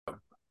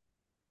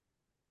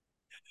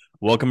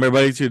Welcome,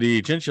 everybody, to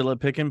the Chinchilla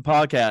Pickin'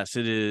 Podcast.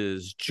 It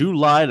is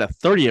July the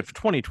 30th,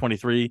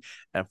 2023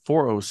 at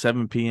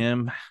 4:07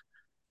 p.m.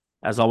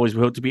 As always,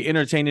 we hope to be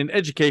entertaining,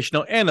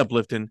 educational, and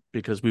uplifting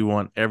because we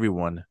want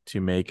everyone to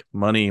make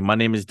money. My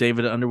name is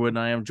David Underwood, and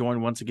I am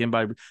joined once again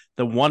by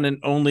the one and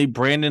only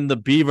Brandon the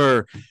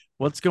Beaver.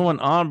 What's going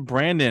on,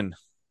 Brandon?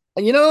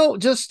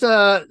 Just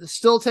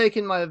still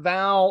taking my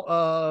vow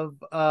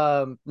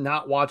of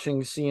not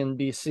watching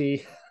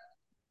CNBC.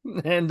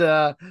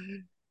 And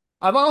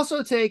I've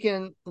also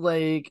taken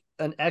like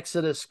an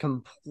exodus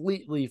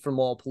completely from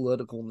all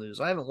political news.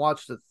 I haven't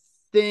watched a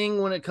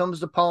thing when it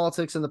comes to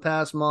politics in the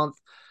past month.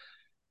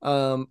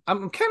 I'm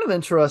kind of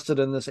interested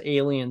in this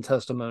alien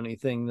testimony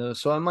thing though,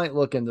 so I might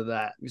look into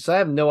that because I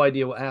have no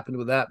idea what happened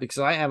with that because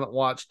I haven't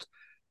watched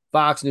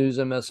Fox News,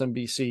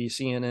 MSNBC,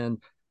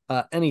 CNN,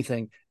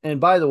 anything. And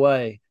by the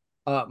way,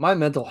 my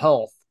mental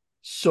health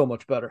so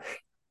much better.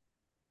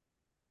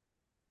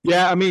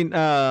 Yeah, I mean,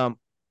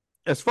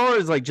 as far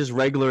as like just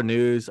regular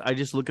news, I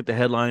just look at the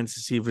headlines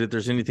to see if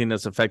there's anything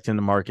that's affecting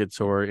the markets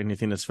or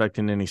anything that's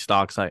affecting any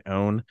stocks I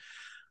own.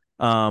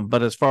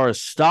 But as far as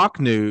stock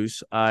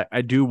news,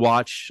 I do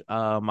watch.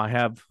 I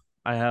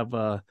have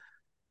a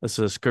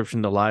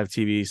subscription to live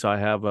TV, so I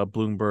have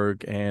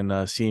Bloomberg and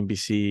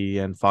CNBC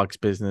and Fox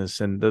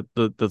Business, and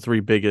the three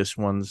biggest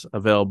ones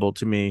available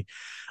to me.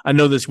 I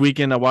know this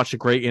weekend I watched a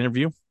great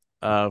interview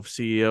of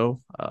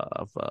CEO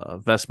of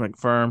investment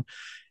firm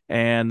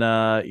and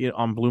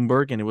on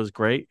Bloomberg, and it was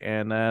great,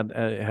 and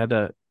I had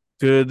a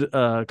good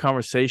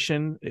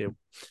conversation.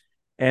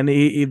 And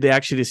the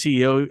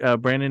CEO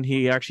Brandon,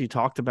 he actually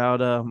talked about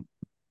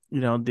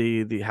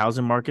the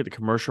housing market, the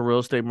commercial real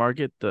estate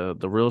market, the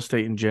real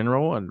estate in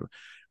general, and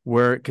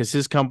where because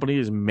his company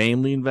is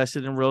mainly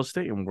invested in real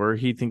estate and where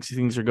he thinks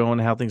things are going,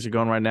 how things are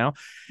going right now,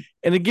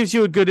 and it gives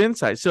you a good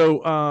insight.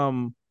 So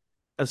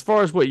as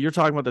far as what you're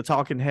talking about, the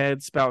talking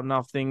heads spouting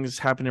off things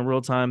happening in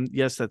real time,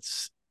 yes,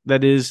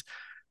 that is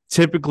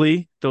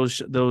typically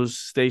those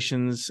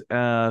stations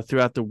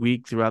throughout the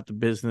week, throughout the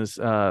business,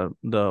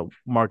 the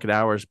market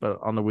hours, but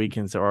on the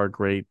weekends there are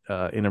great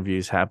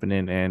interviews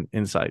happening and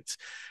insights.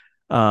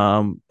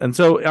 And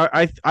so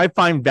I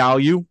find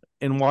value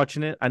in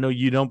watching it. I know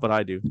you don't, but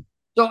I do.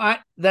 So I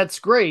that's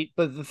great,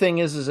 but the thing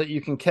is that you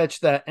can catch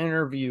that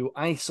interview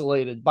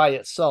isolated by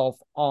itself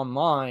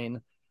online,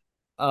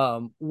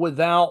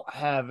 without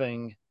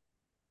having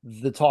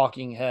the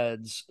talking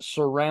heads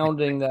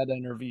surrounding that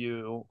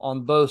interview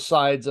on both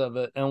sides of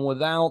it and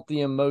without the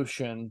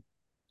emotion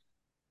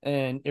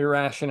and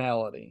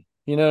irrationality.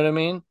 You know what I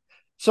mean?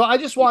 So I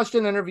just watched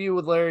an interview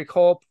with Larry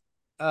Culp.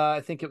 I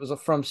think it was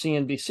from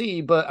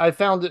CNBC, but I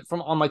found it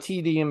from on my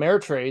TD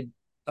Ameritrade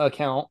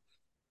account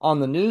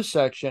on the news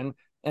section,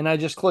 and I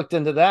just clicked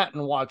into that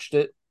and watched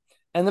it.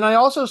 And then I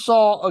also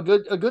saw a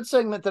good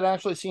segment that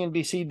actually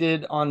CNBC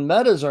did on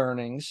Meta's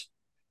earnings,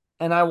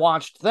 and I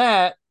watched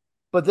that.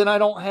 But then I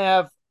don't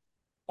have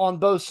on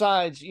both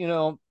sides,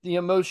 the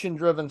emotion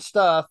driven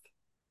stuff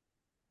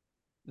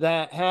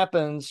that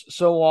happens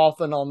so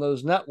often on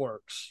those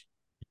networks.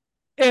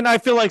 And I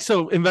feel like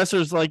so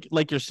investors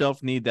like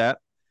yourself need that.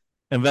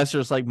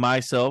 Investors like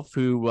myself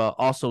who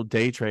also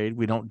day trade.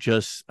 We don't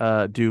just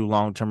do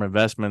long term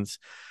investments.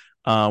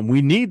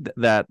 We need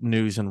that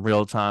news in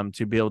real time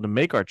to be able to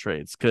make our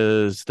trades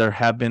because there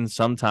have been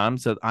some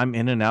times that I'm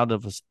in and out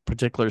of a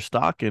particular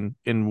stock in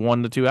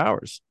 1 to 2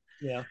 hours,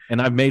 Yeah.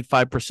 and I've made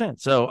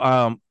 5%.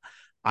 So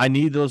I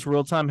need those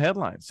real time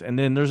headlines. And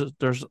then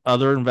there's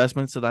other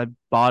investments that I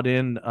bought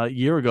in a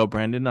year ago,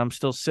 Brandon. I'm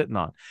still sitting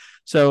on.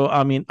 So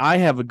I mean, I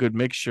have a good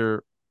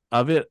mixture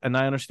of it, and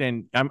I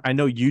understand. I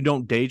know you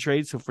don't day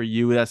trade, so for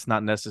you that's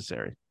not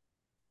necessary.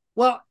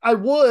 Well, I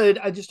would.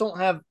 I just don't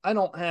have. I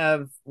don't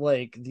have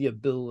like the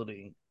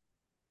ability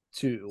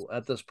to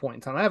at this point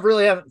in time. I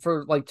really haven't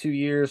for like 2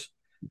 years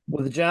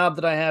with the job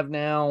that I have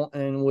now,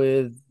 and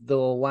with the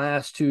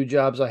last two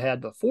jobs I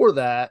had before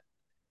that.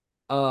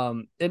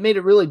 It made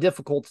it really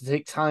difficult to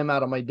take time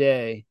out of my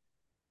day,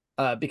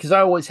 because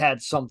I always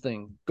had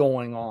something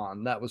going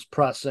on that was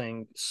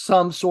pressing,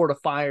 some sort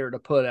of fire to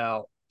put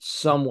out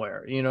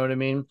somewhere. You know what I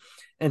mean?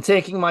 And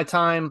taking my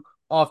time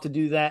off to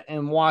do that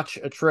and watch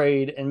a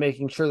trade and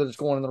making sure that it's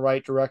going in the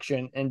right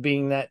direction and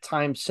being that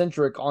time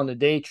centric on the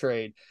day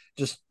trade,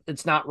 just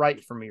it's not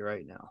right for me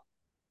right now.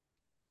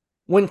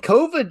 When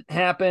COVID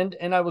happened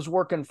and I was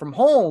working from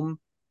home,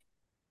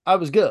 I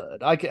was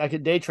good. I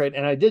could day trade,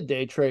 and I did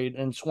day trade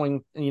and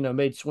swing,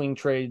 made swing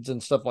trades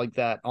and stuff like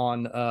that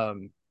on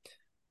the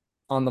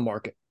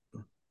market.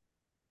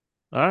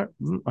 All right.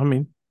 I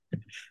mean,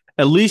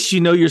 at least you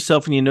know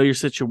yourself and you know your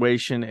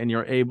situation, and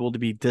you're able to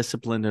be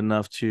disciplined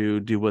enough to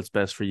do what's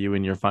best for you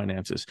and your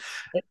finances.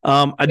 It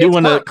I do takes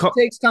want time. to, It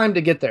takes time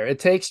to get there. It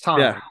takes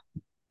yeah, time.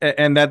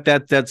 and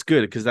that's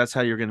good because that's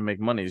how you're going to make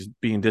money is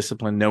being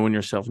disciplined, knowing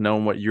yourself,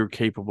 knowing what you're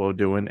capable of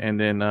doing, and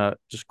then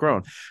just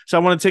growing. So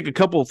I want to take a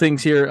couple of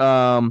things here.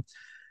 I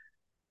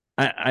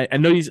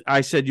know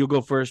I said you'll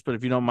go first, but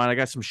if you don't mind, I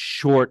got some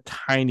short,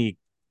 tiny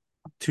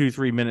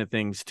 2-3 minute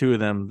things, two of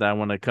them that I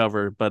want to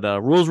cover. But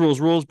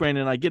rules.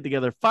 Brandon and I get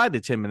together 5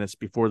 to 10 minutes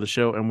before the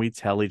show, and we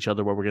tell each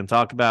other what we're going to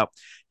talk about.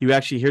 You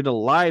actually hear the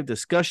live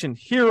discussion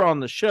here on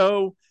the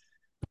show.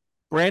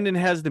 Brandon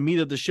has the meat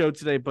of the show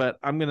today, but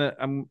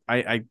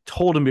I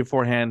told him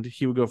beforehand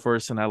he would go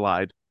first, and I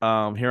lied.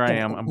 Here I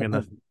am. I'm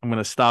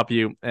gonna stop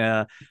you.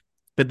 But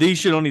these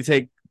should only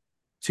take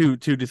 2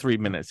 to 3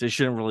 minutes. It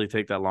shouldn't really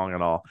take that long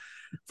at all.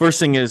 First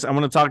thing is, I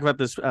want to talk about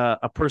this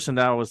a person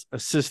that I was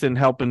assisting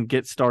helping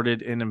get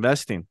started in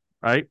investing,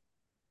 right?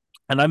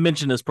 And I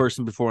mentioned this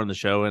person before in the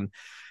show, and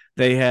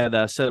they had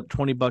set up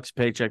 $20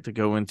 paycheck to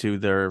go into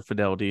their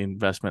Fidelity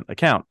investment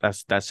account.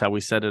 That's how we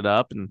set it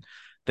up, and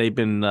they've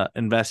been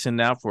investing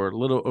now for a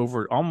little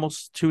over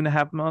almost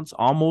 2.5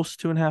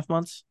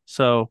 months.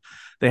 So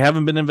they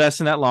haven't been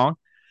investing that long.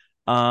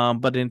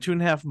 But in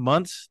 2.5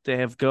 months, they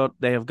have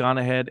gone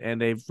ahead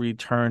and they've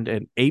returned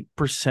an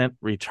 8%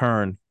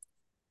 return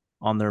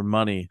on their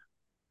money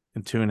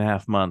in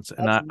 2.5 months.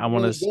 And I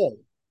want to,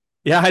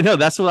 yeah, I know.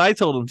 That's what I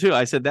told them too.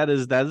 I said, that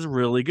is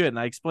really good. And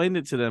I explained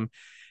it to them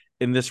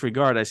in this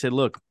regard. I said,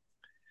 look,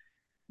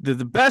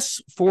 the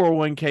best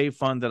 401k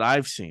fund that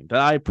I've seen,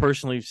 that I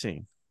personally have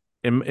seen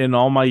in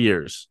all my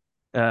years,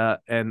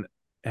 and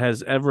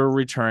has ever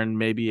returned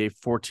maybe a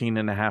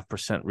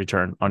 14.5%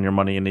 return on your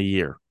money in a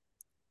year.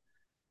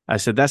 I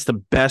said, that's the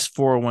best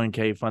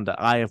 401k fund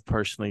that I have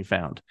personally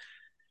found.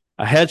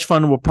 A hedge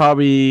fund will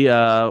probably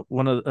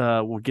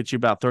will get you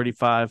about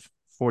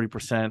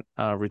 35-40%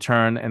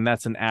 return, and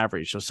that's an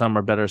average. So some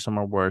are better, some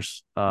are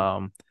worse.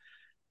 And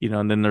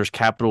then there's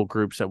capital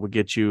groups that would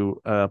get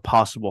you a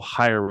possible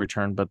higher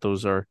return, but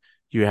those are,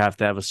 you have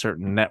to have a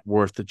certain net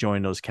worth to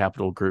join those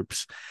capital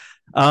groups.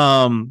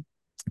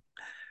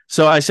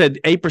 So I said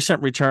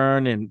 8%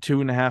 return in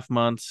 2.5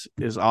 months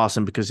is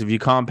awesome, because if you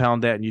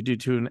compound that and you do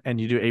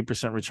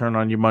 8% return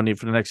on your money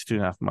for the next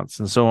 2.5 months,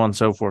 and so on and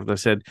so forth, I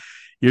said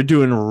you're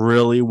doing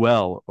really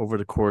well over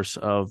the course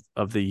of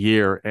the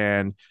year,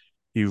 and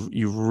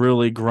you've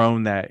really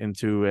grown that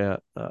into a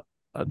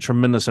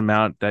tremendous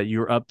amount that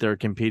you're up there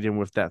competing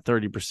with that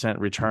 30%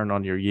 return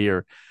on your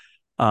year,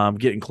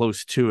 getting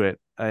close to it.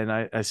 And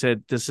I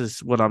said, this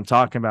is what I'm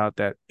talking about,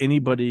 that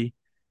anybody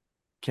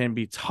can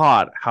be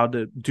taught how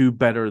to do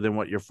better than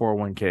what your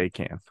 401k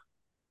can.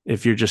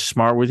 If you're just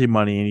smart with your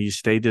money and you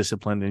stay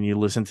disciplined and you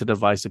listen to the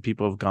advice that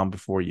people have gone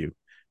before you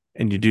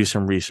and you do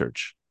some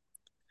research.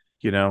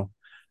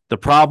 The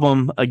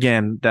problem,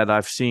 again, that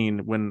I've seen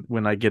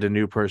when I get a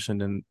new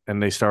person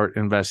and they start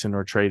investing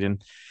or trading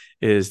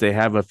is they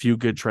have a few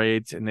good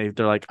trades and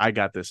they're like, I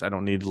got this. I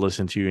don't need to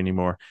listen to you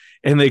anymore.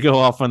 And they go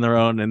off on their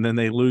own, and then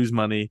they lose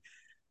money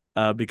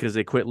because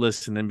they quit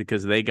listening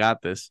because they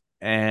got this.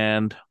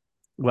 And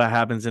what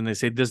happens, and they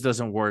say this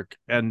doesn't work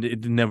and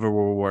it never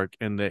will work,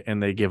 and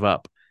they give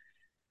up,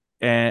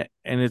 and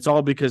it's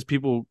all because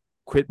people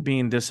quit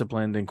being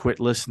disciplined and quit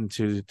listening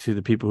to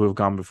the people who have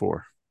gone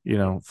before.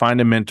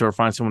 Find a mentor,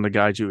 find someone to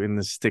guide you, and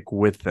then stick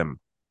with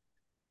them.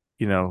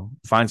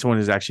 Find someone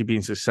who's actually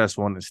being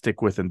successful and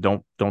stick with them.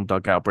 Don't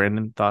duck out.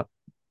 Brandon, thought?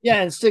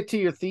 Yeah, and stick to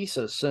your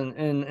thesis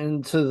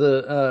and to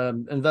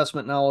the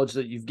investment knowledge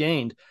that you've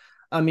gained.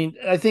 I mean,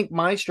 I think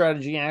my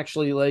strategy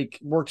actually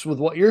works with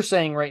what you're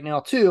saying right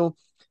now too,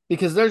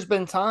 because there's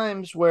been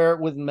times where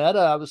with Meta,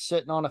 I was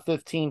sitting on a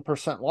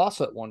 15% loss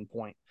at one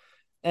point.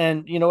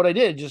 And you know what I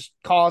did? Just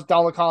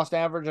dollar cost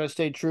average. I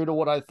stayed true to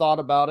what I thought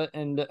about it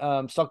and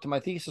stuck to my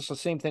thesis. The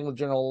same thing with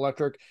General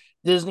Electric.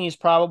 Disney is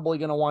probably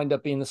going to wind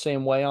up being the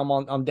same way.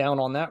 I'm down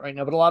on that right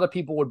now, but a lot of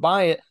people would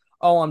buy it.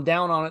 Oh, I'm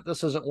down on it.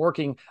 This isn't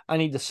working. I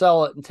need to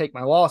sell it and take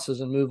my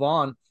losses and move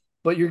on.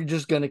 But you're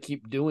just going to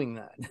keep doing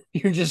that.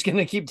 You're just going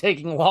to keep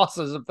taking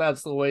losses if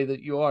that's the way that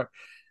you are.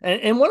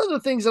 And one of the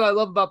things that I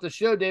love about the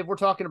show, Dave, we're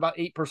talking about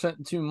 8%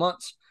 in 2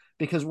 months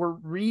because we're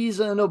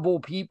reasonable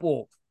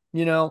people.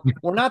 We're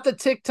not the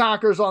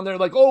TikTokers on there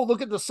like, oh,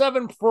 look at the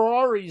 7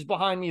 Ferraris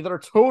behind me that are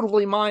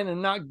totally mine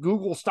and not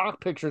Google stock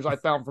pictures I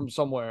found from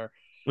somewhere.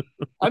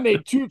 I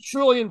made 2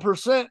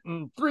 trillion%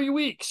 in 3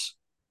 weeks.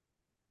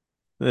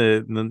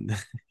 Yeah,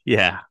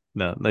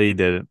 no, you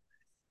didn't.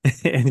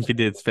 And if you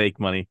did, it's fake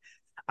money.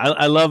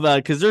 I love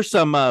because there's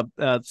some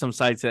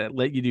sites that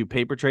let you do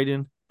paper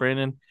trading,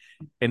 Brandon,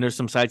 and there's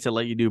some sites that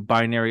let you do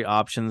binary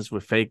options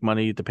with fake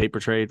money to paper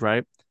trade,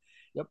 right?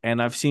 Yep.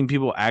 And I've seen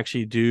people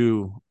actually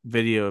do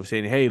video of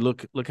saying, "Hey,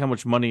 look how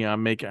much money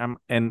I'm making."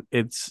 And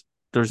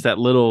there's that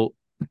little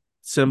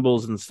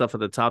symbols and stuff at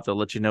the top that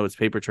let you know it's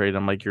paper trade.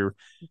 I'm like, you're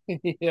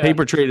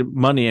paper traded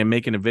money and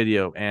making a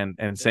video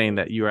and saying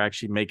that you're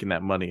actually making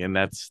that money, and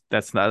that's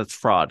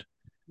fraud.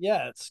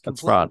 Yeah, it's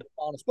completely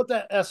honest. But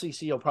that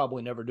SEC will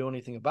probably never do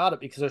anything about it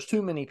because there's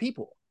too many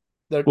people.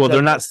 They're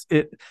not.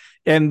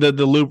 And the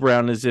loop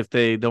around is if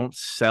they don't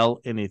sell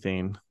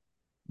anything,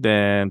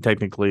 then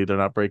technically they're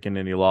not breaking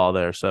any law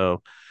there.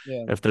 So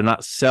if they're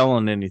not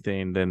selling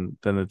anything, then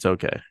it's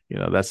okay.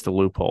 That's the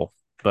loophole.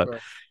 But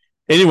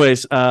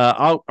anyways,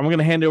 I'm going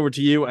to hand over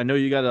to you. I know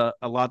you got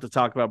a lot to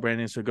talk about,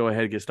 Brandon, so go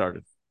ahead and get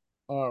started.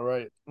 All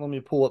right. Let me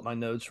pull up my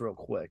notes real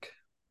quick.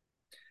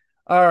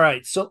 All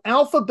right. So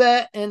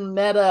Alphabet and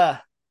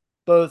Meta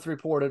both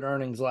reported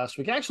earnings last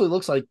week. Actually,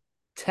 looks like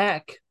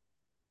tech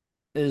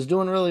is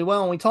doing really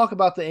well. When we talk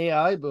about the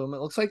AI boom, it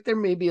looks like there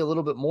may be a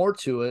little bit more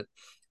to it.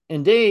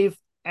 And Dave,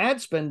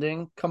 ad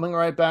spending coming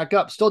right back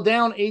up, still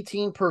down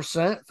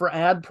 18% for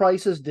ad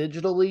prices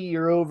digitally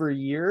year over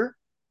year.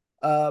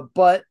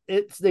 But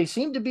they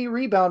seem to be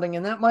rebounding,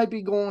 and that might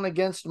be going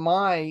against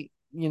my,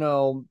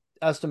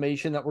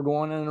 estimation that we're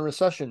going in a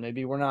recession.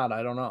 Maybe we're not.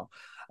 I don't know.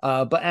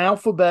 But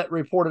Alphabet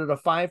reported a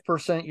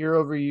 5% year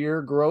over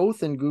year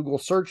growth in Google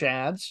search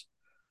ads.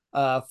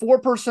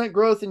 4%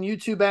 growth in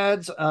YouTube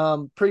ads.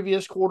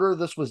 Previous quarter,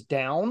 this was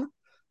down.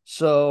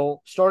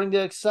 So starting to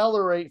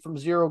accelerate from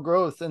zero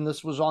growth. And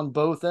this was on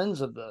both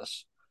ends of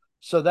this.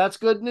 So that's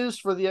good news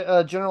for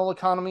the general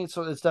economy.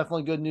 So it's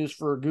definitely good news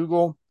for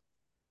Google.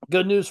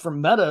 Good news for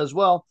Meta as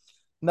well.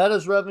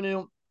 Meta's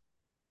revenue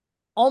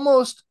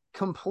almost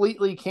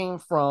completely came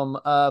from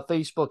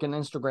Facebook and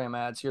Instagram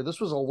ads here. This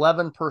was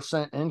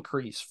 11%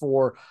 increase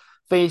for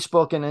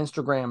Facebook and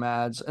Instagram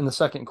ads in the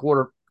second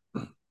quarter.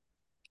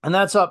 And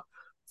that's up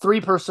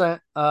 3%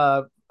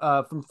 from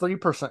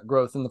 3%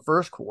 growth in the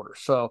first quarter.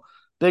 So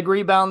big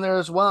rebound there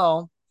as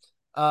well.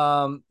 They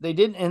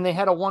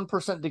had a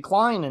 1%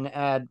 decline in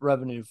ad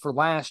revenue for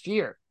last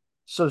year.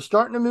 So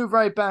starting to move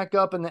right back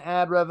up in the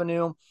ad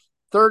revenue.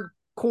 Third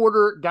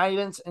quarter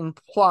guidance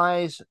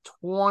implies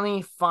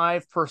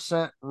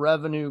 25%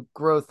 revenue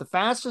growth, the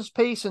fastest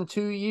pace in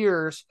 2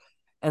 years.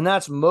 And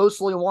that's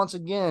mostly, once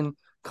again,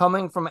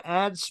 coming from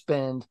ad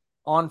spend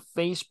on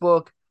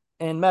Facebook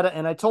and Meta.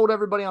 And I told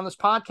everybody on this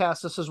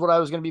podcast, this is what I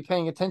was going to be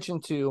paying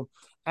attention to.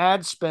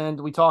 Ad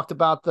spend. We talked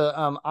about the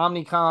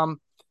Omnicom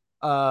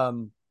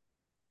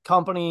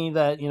company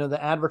that,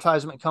 the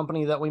advertisement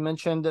company that we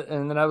mentioned.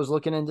 And then I was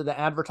looking into the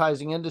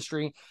advertising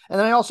industry. And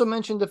then I also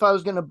mentioned if I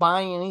was going to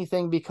buy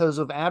anything because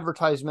of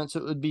advertisements,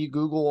 it would be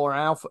Google or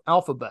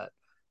Alphabet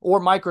or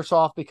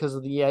Microsoft because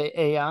of the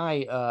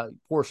AI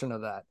portion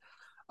of that.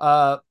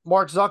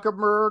 Mark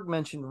Zuckerberg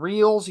mentioned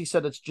Reels. He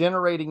said it's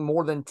generating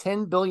more than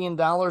 $10 billion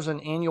in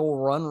annual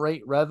run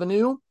rate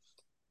revenue.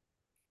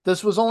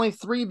 This was only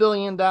 $3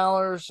 billion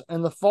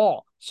in the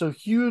fall. So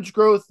huge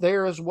growth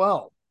there as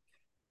well.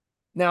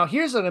 Now,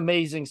 here's an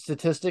amazing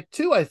statistic,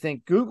 too, I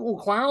think. Google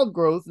Cloud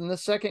growth in the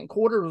second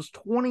quarter was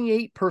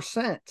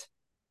 28%.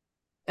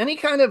 Any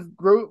kind of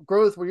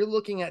growth where you're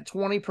looking at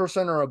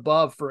 20% or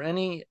above for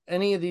any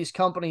of these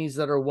companies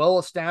that are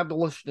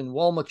well-established and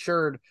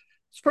well-matured,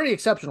 it's pretty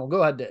exceptional.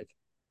 Go ahead, Dave.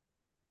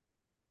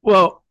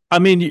 Well, I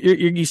mean,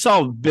 you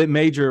saw a bit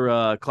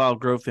major cloud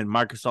growth in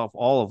Microsoft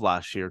all of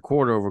last year,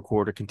 quarter over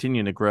quarter,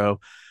 continuing to grow,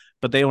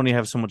 but they only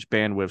have so much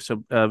bandwidth. So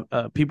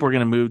people are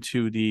going to move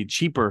to the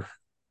cheaper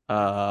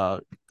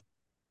cloud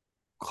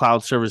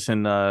service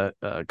and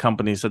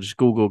companies such as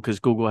Google, because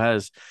Google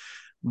has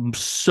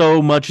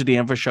so much of the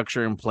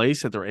infrastructure in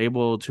place that they're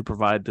able to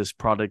provide this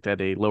product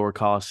at a lower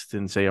cost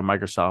than, say, a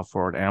Microsoft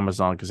or an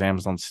Amazon, because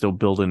Amazon's still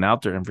building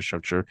out their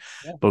infrastructure,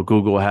 but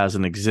Google has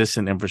an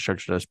existing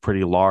infrastructure that's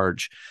pretty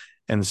large.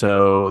 And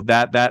so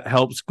that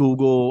helps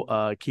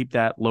Google keep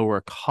that lower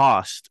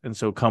cost. And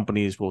so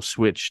companies will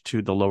switch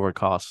to the lower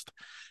cost.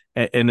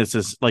 And it's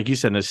just, like you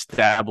said, an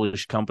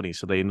established company,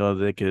 so they know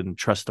they can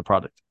trust the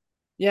product.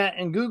 Yeah,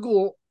 and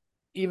Google,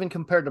 even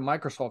compared to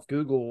Microsoft,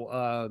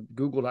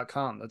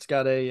 Google.com, that's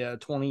got a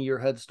 20-year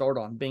head start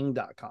on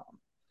Bing.com.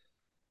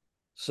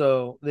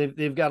 So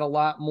they've got a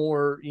lot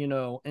more,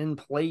 in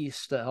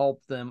place to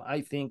help them,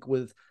 I think,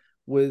 with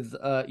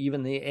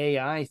even the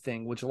AI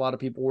thing, which a lot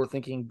of people were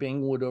thinking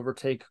Bing would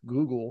overtake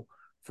Google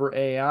for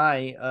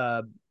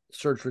AI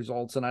search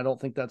results, and I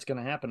don't think that's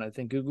going to happen. I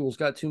think Google's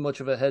got too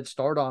much of a head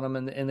start on them,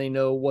 and they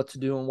know what to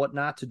do and what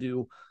not to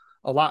do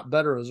a lot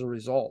better as a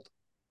result.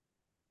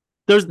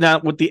 There's now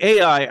with the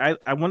AI,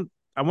 I want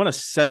to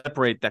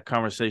separate that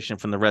conversation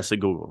from the rest of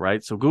Google,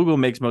 right? So Google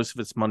makes most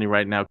of its money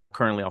right now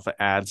currently off of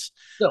ads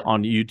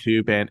on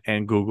YouTube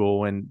and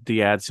Google and the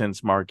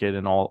AdSense market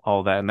and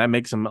all that, and that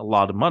makes them a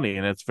lot of money,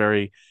 and it's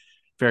very,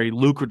 very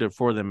lucrative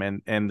for them,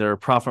 and their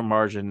profit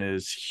margin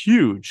is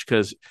huge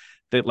because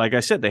like I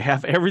said, they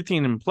have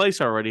everything in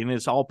place already, and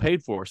it's all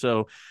paid for.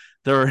 So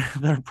their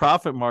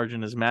profit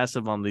margin is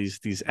massive on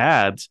these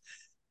ads.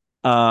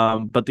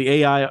 But the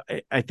AI,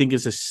 I think,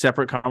 is a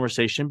separate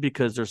conversation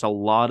because there's a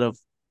lot of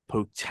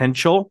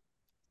potential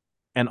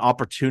and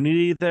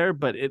opportunity there,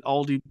 but it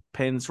all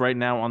depends right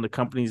now on the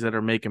companies that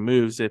are making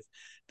moves if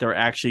they're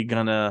actually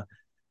gonna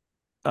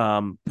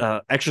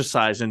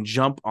exercise and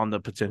jump on the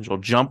potential,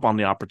 jump on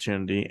the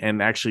opportunity,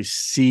 and actually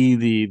see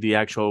the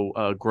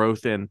actual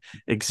growth and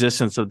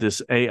existence of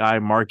this AI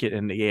market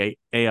and the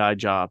AI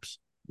jobs.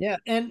 Yeah,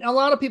 and a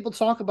lot of people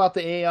talk about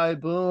the AI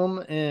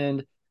boom,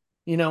 and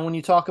when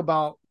you talk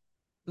about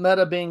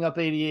Meta being up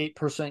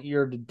 88%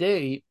 year to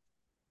date,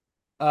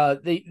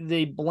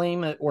 they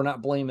blame it, or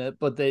not blame it,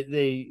 but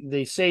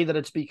they say that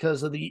it's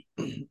because of the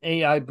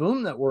AI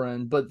boom that we're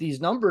in. But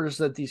these numbers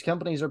that these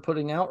companies are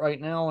putting out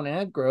right now on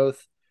ad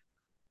growth,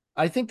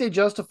 I think they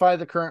justify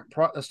the current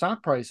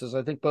stock prices.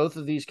 I think both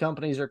of these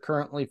companies are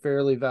currently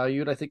fairly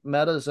valued. I think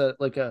Meta's at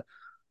like a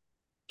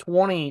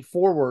 20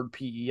 forward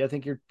PE. I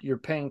think you're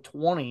paying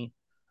 20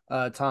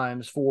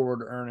 times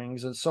forward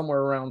earnings. It's somewhere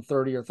around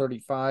 30 or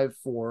 35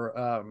 for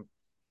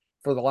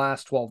the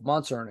last 12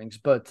 months earnings,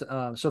 but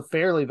so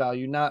fairly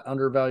valued, not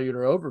undervalued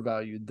or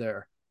overvalued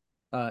there,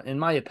 in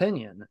my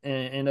opinion.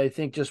 And I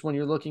think just when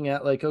you're looking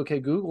at like, okay,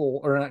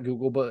 Google, or not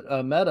Google,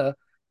 but Meta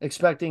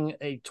expecting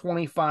a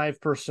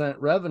 25%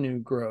 revenue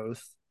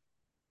growth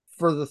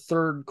for the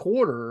third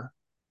quarter,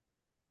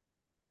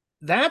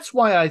 that's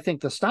why I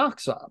think the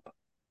stock's up.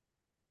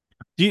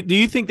 Do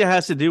you think that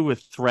has to do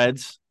with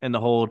Threads and the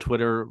whole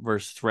Twitter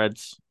versus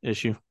Threads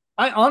issue?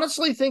 I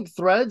honestly think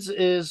Threads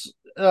is,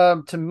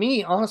 to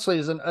me, honestly,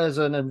 as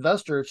an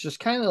investor, it's just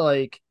kind of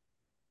like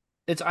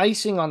it's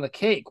icing on the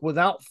cake.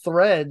 Without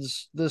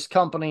Threads, this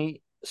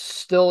company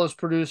still is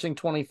producing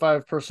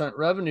 25%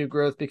 revenue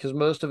growth because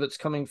most of it's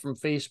coming from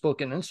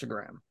Facebook and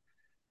Instagram.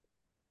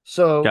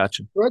 So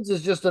Gotcha. Threads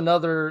is just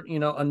another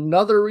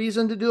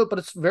reason to do it, but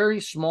it's very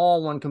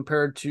small when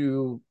compared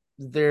to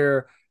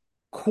their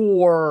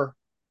core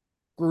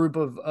group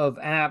of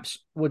apps,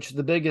 which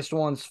the biggest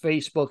one's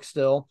Facebook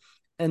still,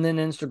 and then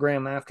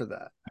Instagram after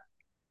that.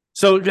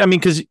 So I mean,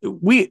 because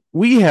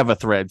we have a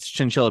Threads,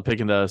 Chinchilla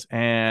Picking does,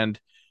 and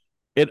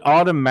it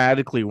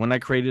automatically, when I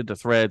created the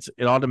Threads,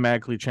 it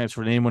automatically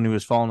transferred anyone who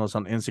was following us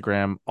on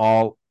Instagram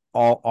all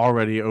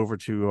already over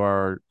to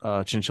our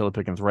Chinchilla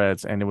Picking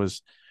Threads, and it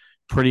was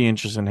pretty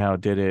interesting how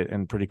it did it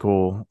and pretty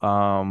cool.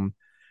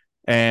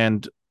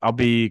 And I'll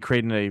be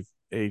creating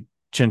a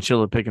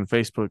Chinchilla Picking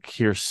Facebook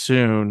here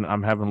soon.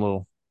 I'm having a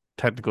little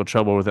technical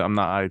trouble with it. I'm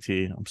not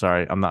IT. I'm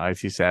sorry. I'm not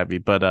IT savvy,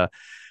 but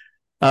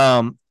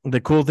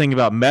the cool thing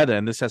about Meta,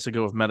 and this has to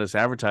go with Meta's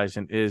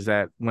advertising, is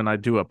that when I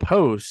do a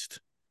post,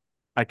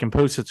 I can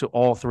post it to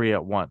all three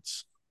at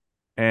once.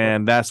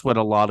 And that's what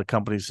a lot of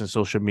companies and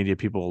social media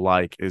people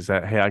like, is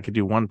that, hey, I could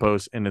do one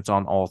post and it's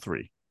on all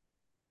three.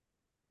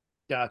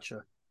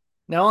 Gotcha.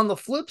 Now, on the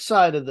flip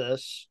side of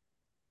this,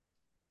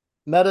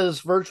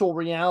 Meta's virtual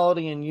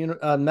reality and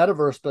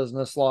metaverse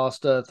business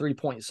lost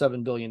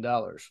 $3.7 billion.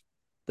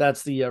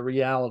 That's the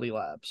Reality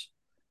Labs.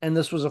 And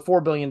this was a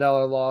 $4 billion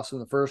loss in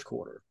the first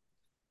quarter.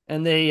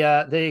 And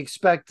they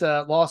expect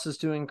losses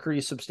to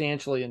increase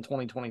substantially in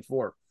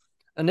 2024.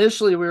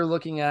 Initially, we were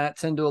looking at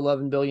 $10 to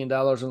 $11 billion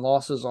in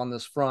losses on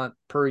this front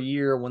per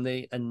year when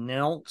they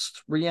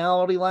announced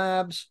Reality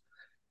Labs.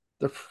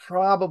 They're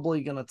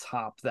probably going to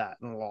top that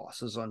in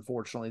losses,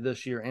 unfortunately,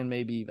 this year and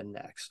maybe even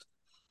next.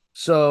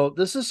 So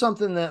this is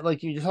something that,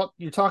 like,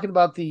 you're talking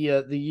about the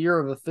year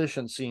of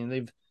efficiency,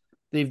 and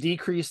they've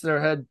decreased their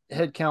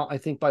head count, I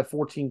think, by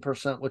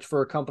 14%, which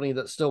for a company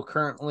that's still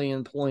currently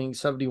employing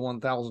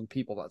 71,000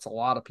 people, that's a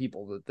lot of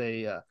people that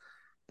they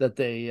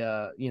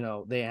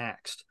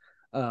axed.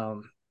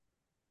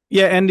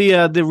 Yeah, and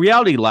the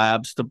Reality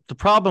Labs, the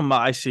problem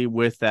I see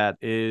with that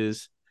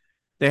is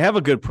they have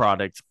a good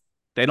product.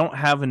 They don't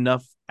have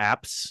enough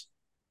apps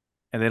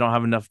and they don't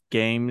have enough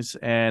games,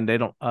 and they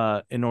don't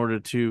in order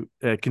to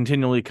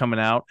continually coming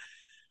out.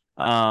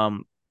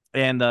 And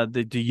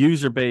the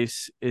user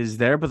base is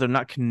there, but they're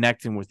not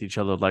connecting with each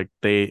other like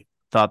they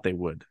thought they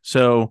would.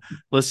 So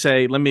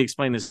let me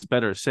explain this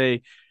better.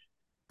 Say,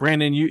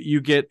 Brandon,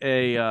 you get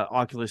a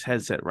Oculus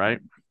headset, right?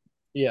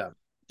 Yeah.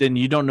 Then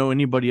you don't know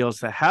anybody else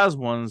that has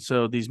one.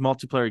 So these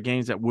multiplayer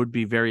games that would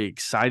be very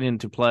exciting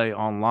to play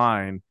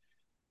online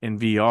in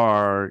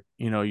VR,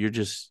 you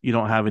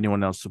don't have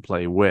anyone else to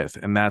play with,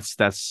 and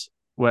that's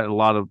what a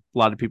lot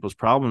of people's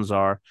problems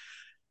are.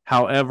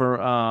 However,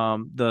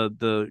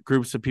 the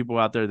groups of people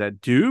out there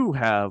that do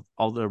have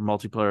other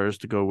multiplayers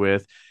to go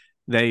with,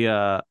 they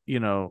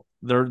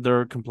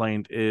their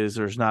complaint is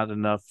there's not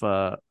enough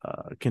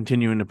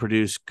continuing to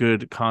produce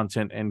good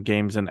content and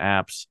games and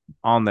apps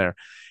on there.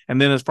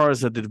 And then as far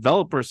as the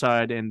developer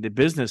side and the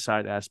business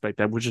side aspect,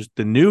 that which is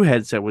the new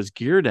headset was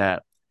geared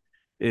at,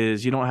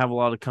 is you don't have a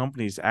lot of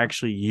companies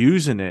actually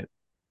using it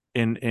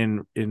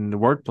in the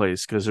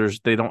workplace because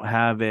they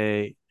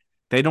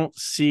don't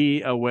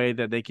see a way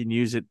that they can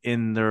use it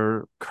in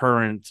their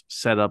current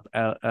setup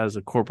as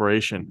a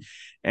corporation,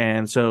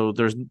 and so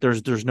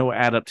there's no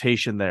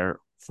adaptation there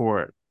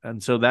for it,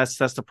 and so that's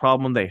the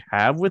problem they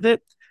have with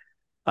it.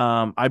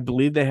 I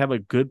believe they have a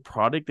good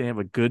product, they have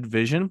a good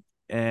vision,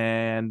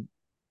 and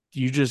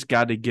you just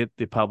got to get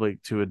the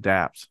public to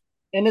adapt.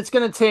 And it's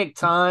going to take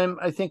time.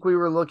 I think we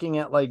were looking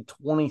at like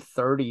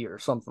 2030 or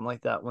something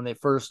like that when they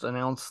first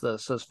announced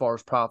this as far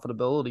as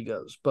profitability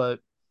goes. But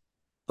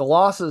the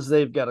losses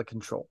they've got to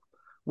control.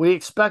 We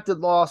expected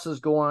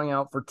losses going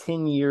out for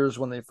 10 years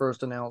when they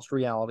first announced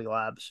Reality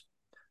Labs.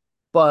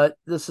 But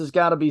this has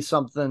got to be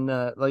something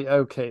like,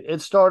 okay,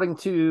 it's starting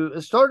to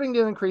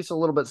increase a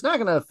little bit. It's not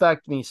going to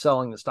affect me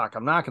selling the stock.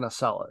 I'm not going to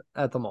sell it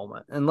at the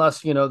moment unless,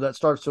 that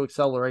starts to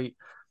accelerate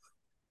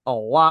a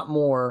lot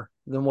more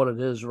than what it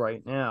is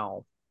right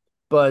now.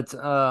 But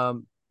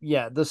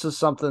yeah, this is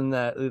something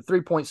that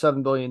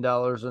 $3.7 billion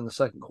in the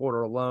second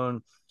quarter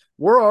alone.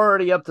 We're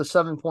already up to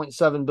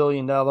 $7.7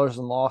 billion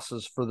in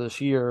losses for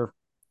this year.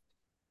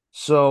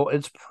 So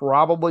it's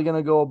probably going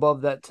to go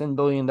above that $10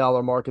 billion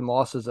mark in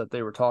losses that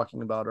they were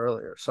talking about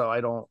earlier.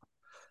 So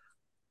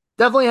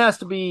definitely has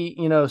to be,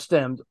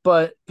 stemmed,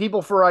 but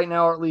people for right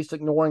now are at least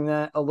ignoring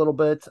that a little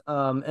bit.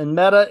 And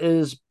Meta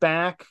is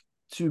back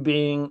to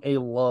being a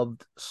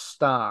loved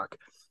stock,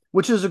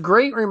 which is a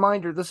great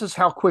reminder. This is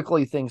how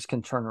quickly things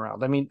can turn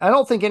around. I mean, I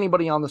don't think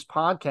anybody on this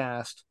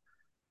podcast,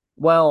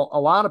 well, a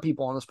lot of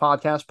people on this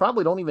podcast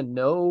probably don't even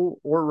know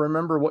or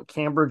remember what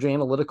Cambridge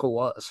Analytica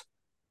was.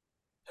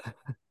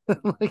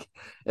 Like,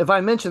 if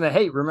I mention that,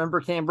 hey, remember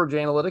Cambridge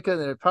Analytica,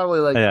 they're probably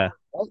like, Yeah,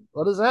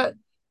 what is that? It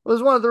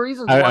was one of the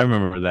reasons I why,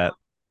 remember that.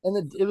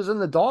 and it was in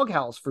the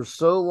doghouse for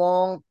so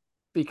long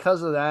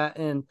because of that,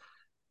 and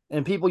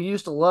people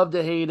used to love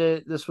to hate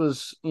it. This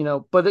was,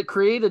 but it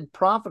created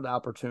profit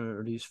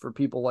opportunities for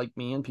people like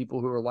me and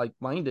people who are like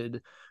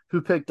minded,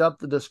 who picked up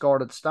the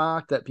discarded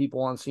stock that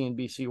people on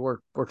CNBC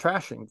were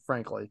trashing,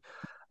 frankly.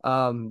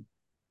 Um,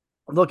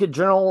 Look at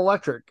General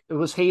Electric. It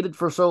was hated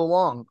for so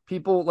long.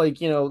 People like,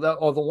 that,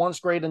 or the once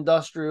great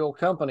industrial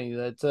company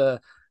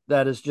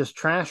that is just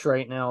trash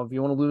right now. If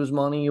you want to lose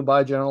money, you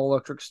buy General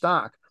Electric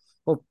stock.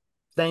 Well,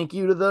 thank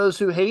you to those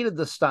who hated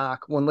the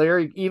stock when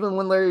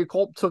Larry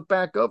Culp took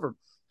back over,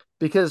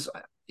 because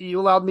you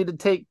allowed me to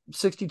take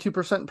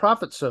 62%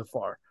 profit so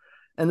far.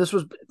 And this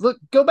was, look,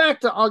 go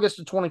back to August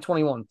of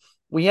 2021.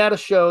 We had a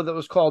show that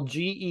was called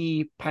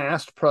GE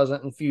Past,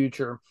 Present, and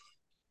Future.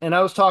 And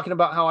I was talking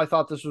about how I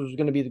thought this was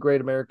going to be the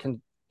great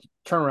American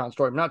turnaround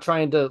story. I'm not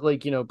trying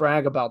to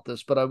brag about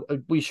this, but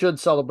we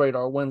should celebrate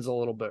our wins a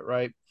little bit,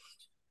 right?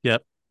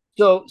 Yep.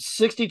 So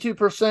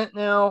 62%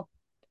 now,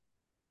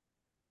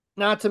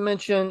 not to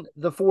mention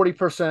the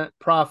 40%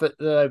 profit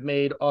that I've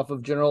made off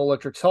of General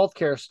Electric's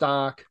healthcare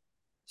stock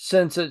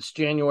since its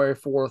January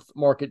 4th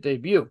market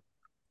debut.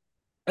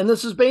 And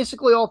this is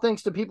basically all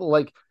thanks to people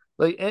like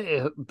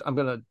I'm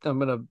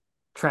gonna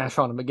trash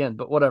on him again,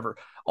 but whatever.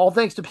 All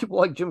thanks to people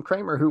like Jim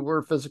Cramer, who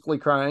were physically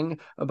crying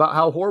about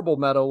how horrible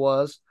Meta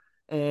was,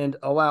 and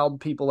allowed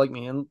people like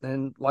me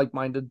and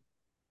like-minded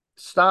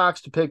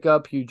stocks to pick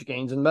up huge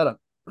gains in Meta.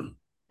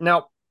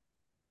 Now,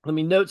 let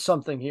me note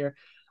something here.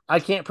 I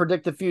can't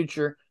predict the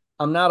future.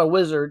 I'm not a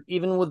wizard.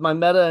 Even with my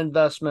Meta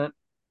investment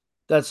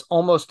that's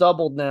almost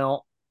doubled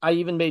now, I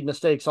even made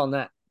mistakes on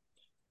that.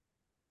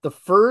 The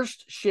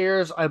first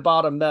shares I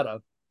bought of Meta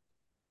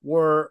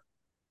were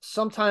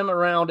sometime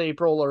around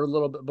April or a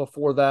little bit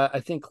before that,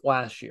 I think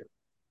last year.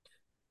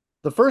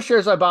 The first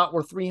shares I bought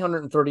were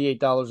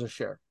 $338 a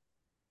share.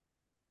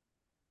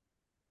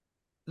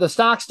 The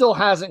stock still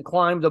hasn't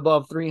climbed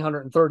above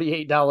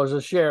 $338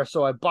 a share,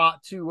 so I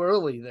bought too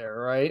early there,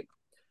 right? Yep.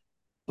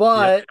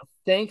 But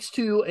thanks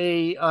to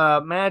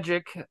the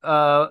magic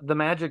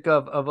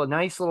of a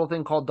nice little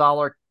thing called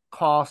dollar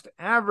cost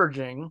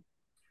averaging,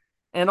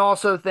 and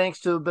also thanks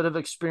to a bit of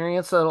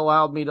experience that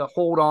allowed me to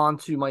hold on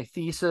to my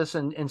thesis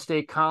and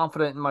stay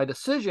confident in my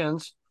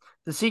decisions,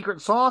 the secret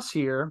sauce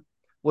here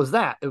was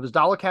that it was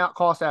dollar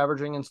cost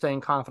averaging and staying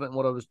confident in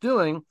what I was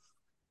doing.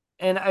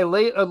 And I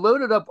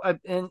loaded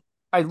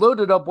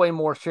up way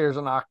more shares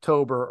in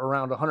October,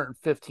 around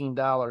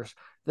 $115,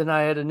 than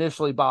I had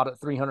initially bought at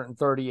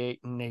 $338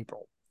 in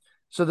April.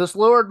 So this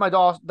lowered my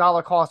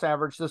dollar cost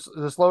average.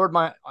 This lowered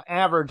my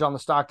average on the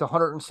stock to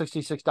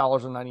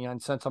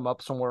 $166.99. I'm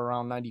up somewhere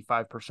around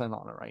 95%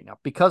 on it right now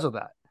because of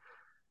that,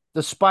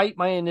 despite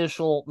my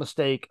initial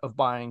mistake of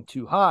buying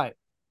too high.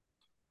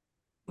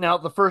 Now,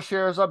 the first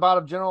shares I bought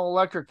of General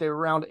Electric, they were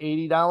around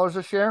 $80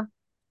 a share,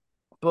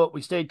 but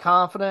we stayed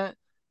confident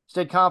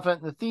in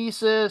the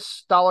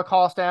thesis. Dollar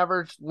cost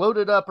average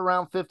loaded up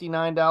around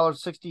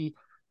 $59,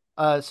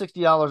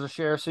 $60 a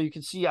share. So you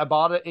can see I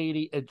bought at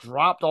 80. It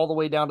dropped all the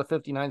way down to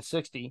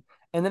 59.60,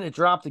 and then it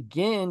dropped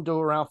again to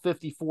around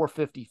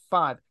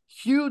 54.55.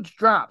 Huge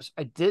drops.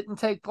 I didn't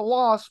take the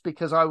loss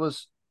because I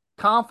was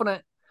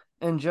confident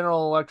in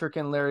General Electric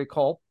and Larry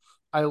Culp.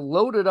 I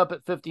loaded up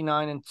at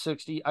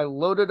 59.60. I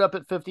loaded up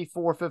at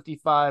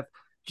 54.55.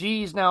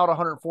 G's now at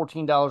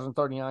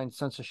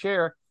 $114.39 a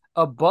share,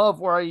 above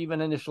where I even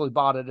initially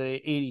bought it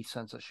at 80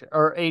 cents a share,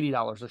 or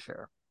 $80 a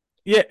share.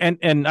 Yeah,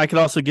 and I could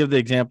also give the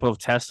example of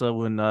Tesla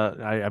when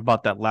I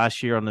bought that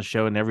last year on the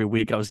show, and every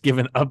week I was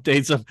giving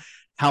updates of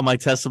how my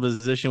Tesla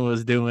position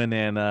was doing,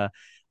 and I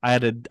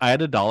had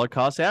a dollar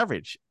cost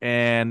average,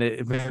 and it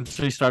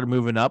eventually started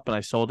moving up, and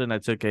I sold it, and I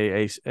took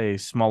a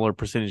smaller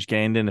percentage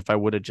gain than if I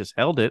would have just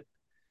held it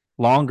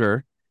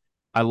longer.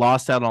 I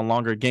lost out on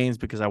longer gains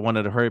because I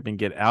wanted to hurry up and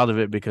get out of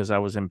it because I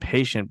was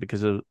impatient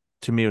because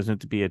to me it was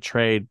meant to be a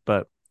trade,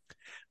 but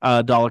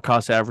dollar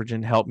cost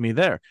averaging helped me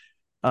there.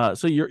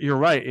 So you're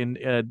right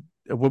in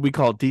what we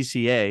call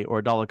DCA,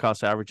 or dollar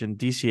cost average, and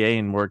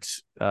DCA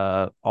works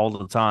all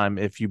the time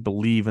if you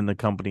believe in the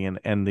company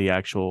and the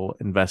actual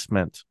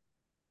investment.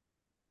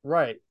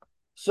 Right.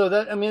 So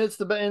that, I mean, it's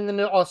and then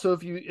also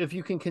if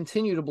you can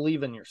continue to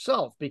believe in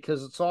yourself,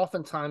 because it's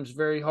oftentimes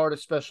very hard,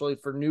 especially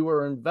for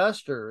newer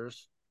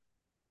investors,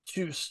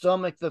 to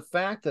stomach the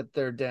fact that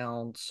they're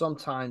down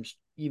sometimes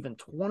even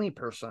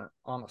 20%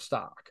 on a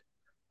stock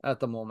at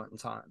the moment in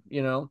time,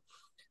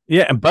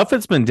 Yeah, and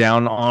Buffett's been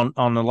down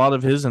on a lot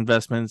of his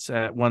investments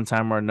at one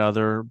time or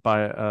another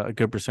by a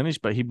good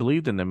percentage, but he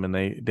believed in them, and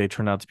they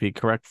turned out to be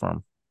correct for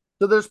him.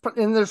 So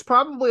there's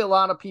probably a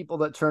lot of people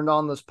that turned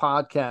on this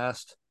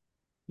podcast,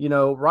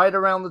 right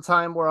around the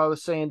time where I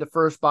was saying to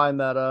first buy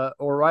Meta,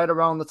 or right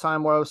around the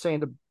time where I was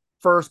saying to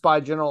first buy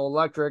General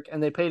Electric,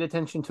 and they paid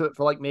attention to it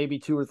for like maybe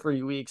 2 or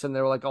 3 weeks, and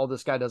they were like, "Oh,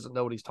 this guy doesn't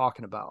know what he's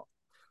talking about."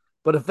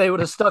 But if they would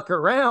have stuck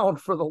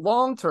around for the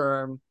long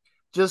term,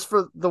 just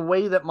for the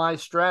way that my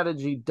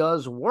strategy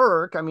does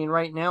work, I mean,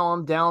 right now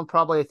I'm down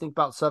probably, I think,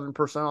 about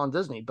 7% on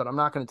Disney, but I'm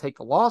not going to take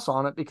the loss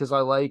on it because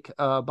I like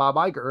Bob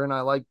Iger and I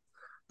like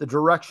the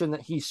direction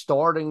that he's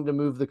starting to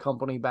move the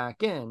company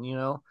back in.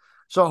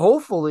 So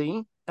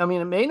hopefully, I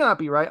mean, it may not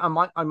be right.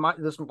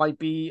 This might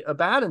be a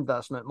bad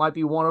investment. It might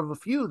be one of a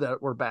few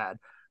that were bad,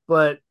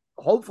 but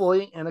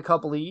hopefully in a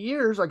couple of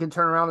years, I can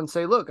turn around and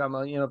say, look,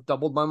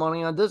 doubled my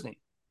money on Disney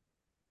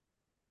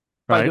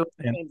by Right. doing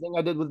the same thing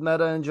I did with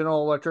Meta and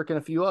General Electric and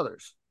a few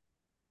others.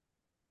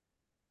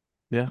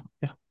 Yeah.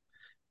 Yeah.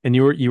 And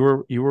you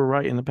were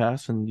right in the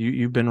past, and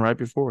you've been right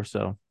before.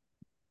 So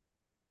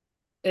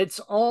It's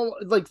all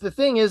like the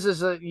thing is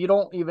that you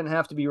don't even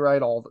have to be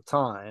right all the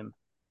time.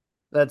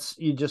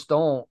 You just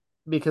don't,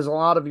 because a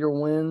lot of your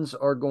wins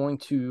are going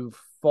to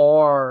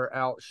far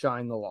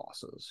outshine the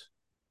losses.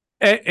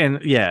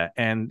 and yeah,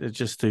 and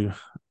just to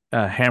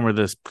hammer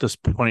this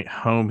point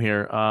home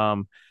here,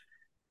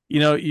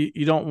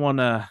 you don't want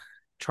to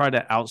try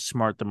to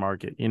outsmart the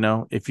market.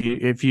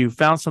 If you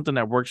found something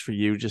that works for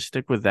you, just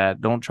stick with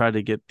that. Don't try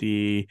to get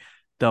the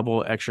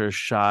double extra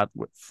shot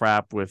with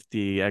frap with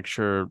the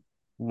extra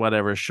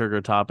whatever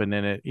sugar topping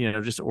in it.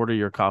 Just order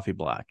your coffee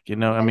black.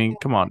 I mean,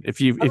 come on.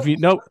 If you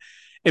know,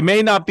 it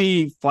may not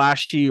be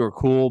flashy or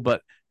cool,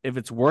 but if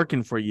it's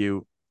working for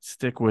you,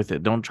 stick with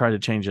it. Don't try to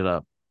change it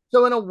up.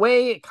 So in a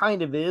way, it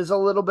kind of is a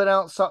little bit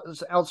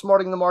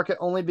outsmarting the market,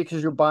 only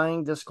because you're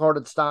buying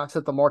discarded stocks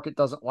that the market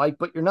doesn't like,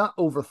 but you're not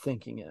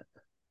overthinking it.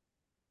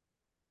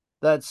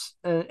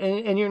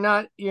 And you're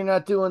not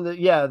doing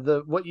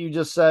the what you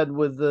just said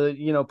with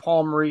the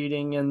palm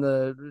reading and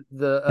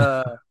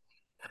the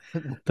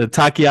The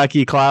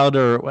Takoyaki cloud,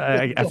 or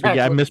I forget, I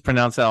exactly.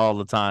 mispronounce that all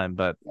the time,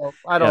 but Well,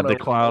 I yeah, don't the know.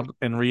 cloud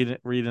and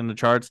reading the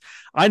charts.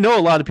 I know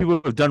a lot of people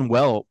have done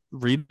well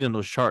reading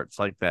those charts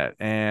like that,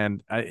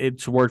 and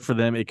it's worked for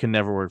them. It can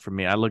never work for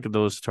me. I look at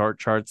those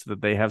charts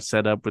that they have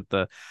set up with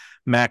the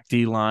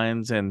MACD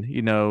lines and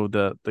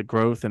the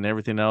growth and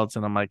everything else,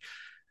 and I'm like,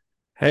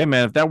 hey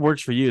man, if that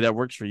works for you, that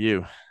works for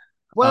you.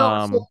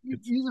 Well, so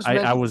you just I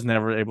mentioned was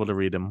never able to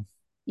read them.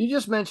 the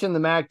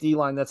MACD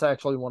line. That's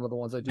actually one of the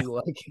ones I do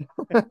like,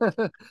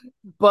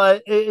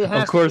 but it Of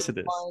has to be course, it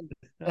is. combined.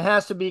 It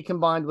has to be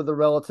combined with a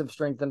relative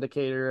strength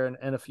indicator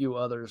and a few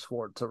others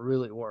for it to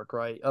really work,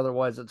 right?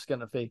 Otherwise, it's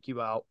going to fake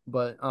you out.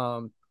 But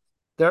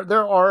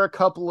there are a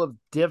couple of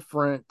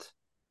different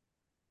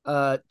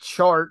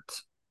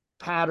chart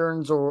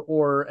patterns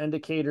or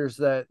indicators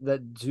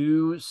that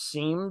do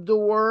seem to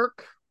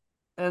work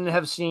and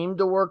have seemed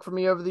to work for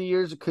me over the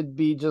years. It could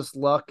be just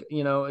luck,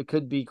 it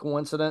could be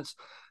coincidence,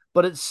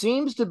 but it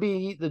seems to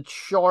be the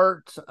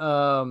chart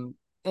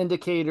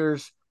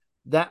indicators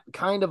that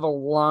kind of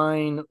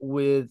align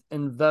with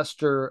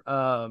investor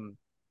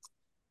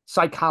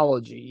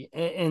psychology.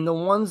 And the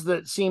ones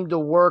that seem to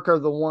work are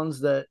the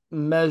ones that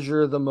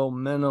measure the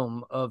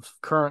momentum of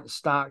current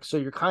stocks. So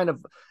you're kind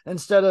of,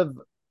 instead of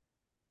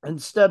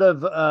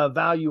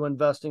value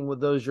investing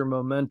with those, your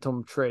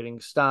momentum trading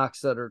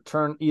stocks that are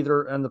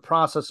either in the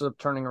process of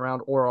turning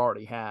around or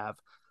already have.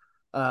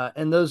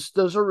 And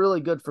those are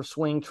really good for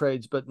swing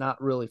trades, but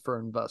not really for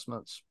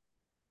investments.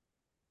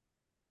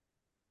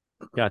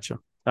 Gotcha.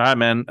 All right,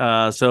 man.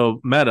 So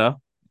Meta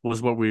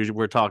was what we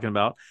were talking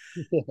about.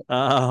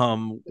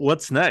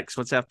 What's next?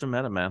 What's after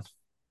Meta, man?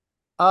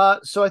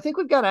 So I think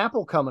we've got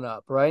Apple coming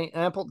up, right?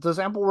 Does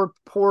Apple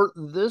report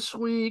this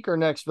week or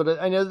next?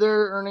 But I know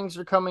their earnings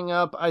are coming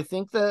up. I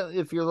think that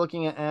if you're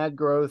looking at ad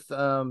growth,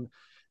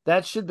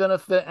 that should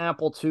benefit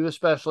Apple too,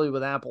 especially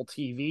with Apple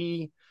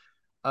TV.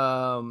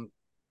 Um,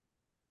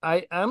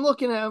 I'm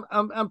looking at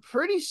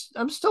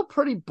I'm still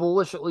pretty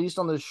bullish, at least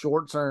on the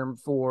short term,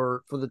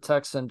 for the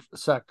tech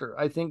sector.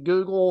 I think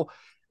Google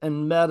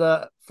and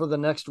Meta for the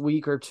next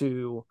week or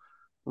two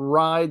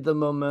ride the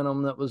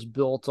momentum that was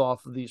built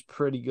off of these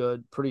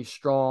pretty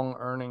strong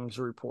earnings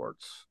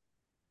reports.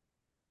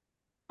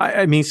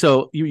 I mean,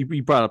 so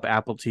you brought up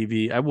Apple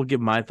TV. I will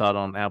give my thought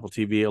on Apple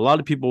TV. A lot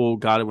of people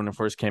got it when it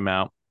first came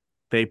out.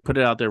 They put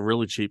it out there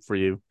really cheap for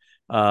you.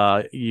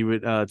 You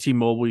would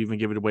T-Mobile even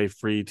give it away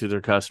free to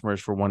their customers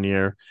for 1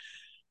 year.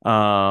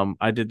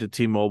 I did the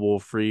T-Mobile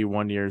free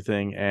 1 year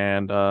thing,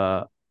 and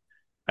I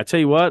tell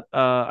you what,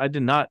 I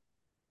did not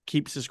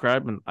keep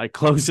subscribing. I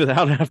closed it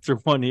out after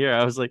 1 year.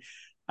 I was like,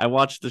 I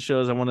watched the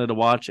shows I wanted to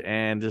watch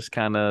and just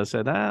kind of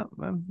said,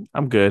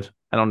 I'm good.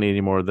 I don't need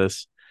any more of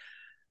this.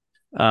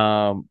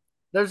 Um,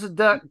 There's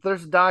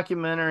a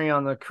documentary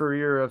on the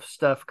career of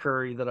Steph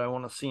Curry that I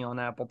want to see on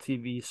Apple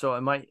TV, so I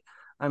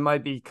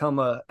might become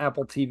a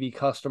Apple TV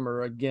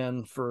customer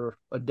again for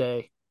a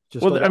day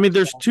just to well, I watch mean,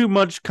 there's that. too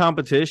much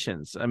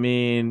competitions. I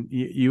mean,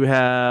 you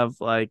have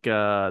like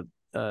The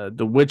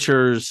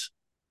Witchers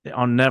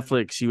on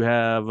Netflix. You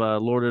have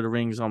Lord of the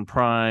Rings on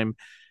Prime.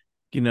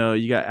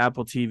 You got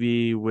Apple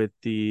TV with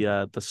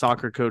the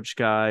soccer coach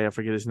guy. I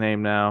forget his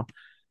name now.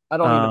 I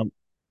don't even. Um,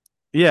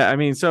 yeah, I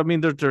mean,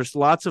 there's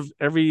lots of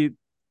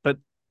but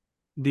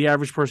the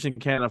average person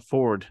can't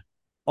afford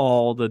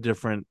all the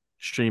different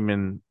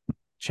streaming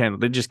channels.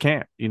 They just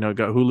can't.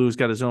 Got Hulu's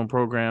got his own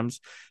programs.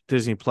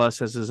 Disney Plus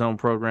has his own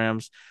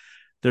programs.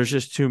 There's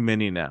just too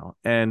many now,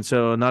 and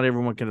so not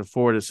everyone can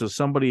afford it. So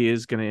somebody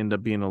is going to end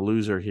up being a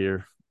loser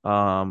here.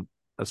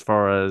 As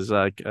far as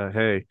like,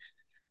 hey,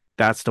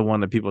 that's the one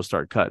that people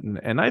start cutting,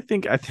 and I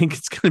think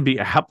it's going to be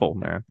Apple,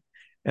 man.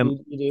 And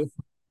You do.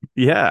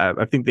 yeah,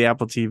 I think the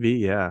Apple TV,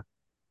 yeah.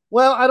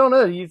 Well, I don't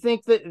know. You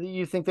think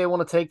they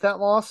want to take that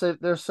loss? If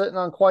they're sitting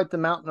on quite the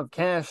mountain of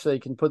cash they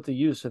can put to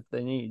use if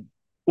they need.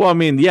 Well, I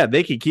mean, yeah,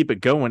 they could keep it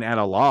going at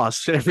a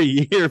loss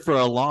every year for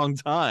a long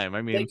time. I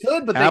They mean,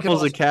 could, but they could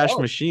Apple's a also cash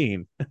grow.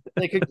 machine.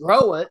 They could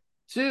grow it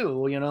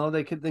too.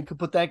 They could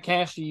put that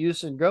cash to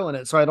use and grow in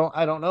it. So I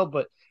don't know,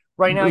 but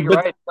right now you're But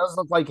right. It does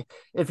look like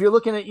if you're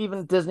looking at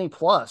even Disney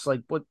Plus,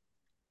 like what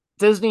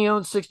Disney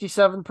owns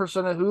 67%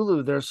 of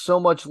Hulu. There's so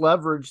much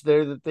leverage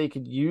there that they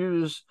could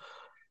use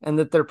and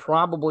that they're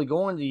probably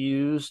going to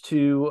use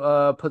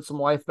to put some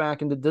life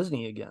back into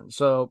Disney again.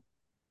 So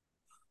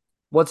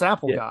what's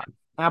Apple yeah, got?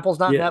 Apple's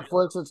not yeah.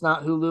 Netflix, it's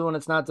not Hulu, and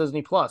it's not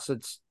Disney Plus.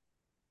 It's.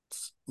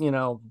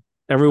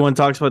 Everyone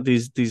talks about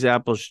these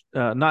Apple,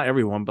 not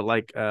everyone, but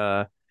like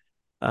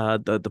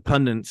the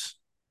pundits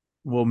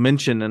will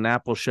mention an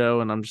Apple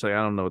show, and I'm just like,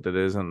 I don't know what that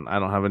is, and I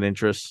don't have an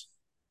interest.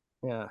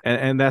 Yeah.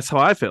 And that's how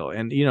I feel.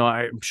 And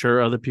I'm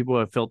sure other people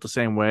have felt the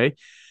same way.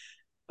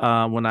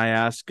 When I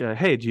ask,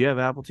 hey, do you have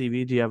Apple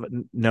TV? Do you have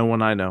no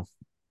one I know?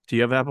 Do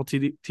you have Apple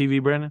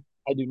TV, Brandon?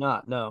 I do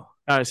not know.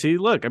 All right, see,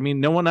 look, I mean,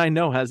 no one I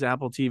know has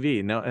Apple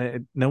TV. No,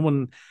 no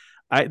one.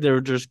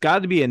 There's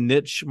got to be a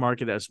niche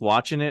market that's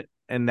watching it,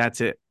 and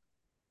that's it.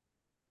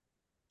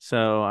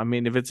 So, I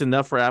mean, if it's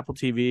enough for Apple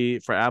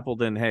TV for Apple,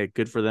 then hey,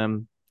 good for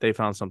them. They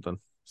found something.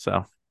 So,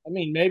 I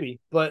mean, maybe,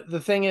 but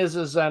the thing is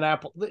that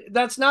Apple,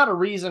 that's not a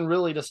reason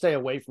really to stay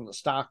away from the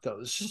stock, though.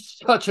 It's just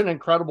such an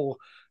incredible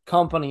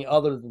company,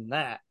 other than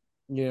that,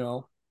 you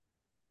know.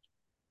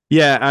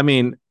 yeah, I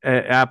mean,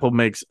 Apple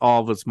makes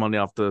all of its money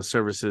off the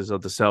services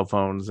of the cell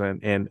phones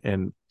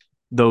and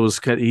those.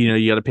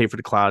 You got to pay for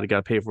the cloud, you got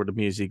to pay for the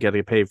music, you got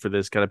to pay for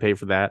this, got to pay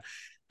for that.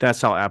 That's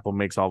how Apple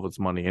makes all of its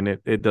money, and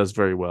it does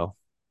very well.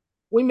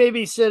 We may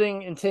be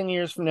sitting in 10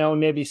 years from now, we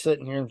may be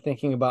sitting here and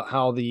thinking about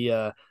how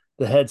the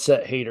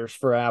headset haters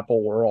for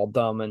Apple were all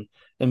dumb, and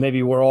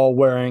maybe we're all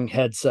wearing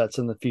headsets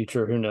in the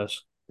future. Who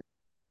knows?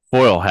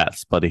 Foil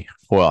hats, buddy.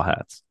 Foil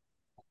hats.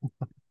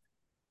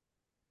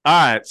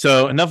 All right,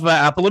 so enough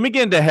about Apple. Let me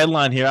get into a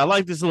headline here. I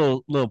like this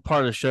little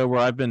part of the show where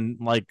I've been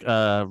like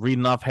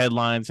reading off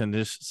headlines and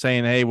just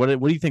saying, hey, what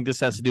do you think this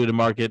has to do with the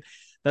market?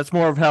 That's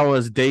more of how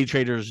as day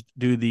traders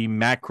do the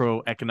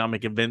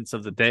macroeconomic events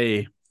of the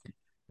day.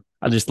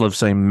 I just love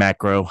saying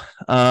macro.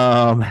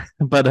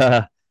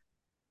 But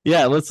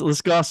yeah,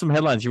 let's go off some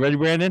headlines. You ready,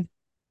 Brandon?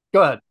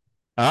 Go ahead.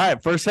 All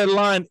right, first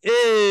headline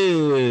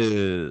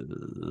is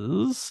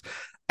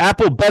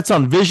Apple bets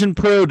on Vision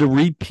Pro to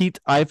repeat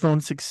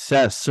iPhone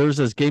success, serves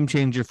as game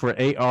changer for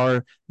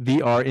AR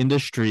VR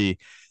industry.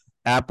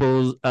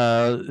 Apple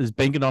is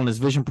banking on his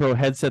Vision Pro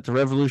headset to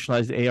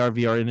revolutionize the AR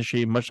VR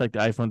industry, much like the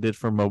iPhone did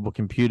for mobile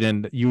compute.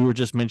 And you were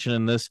just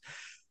mentioning this.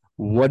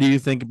 What do you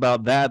think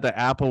about that? That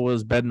Apple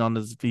was betting on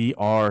this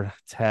VR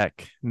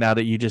tech now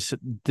that you just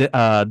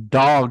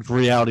dogged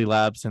Reality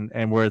Labs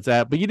and where it's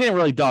at, but you didn't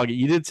really dog it.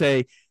 You did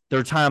say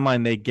their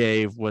timeline they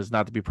gave was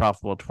not to be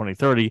profitable in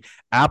 2030.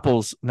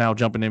 Apple's now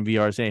jumping in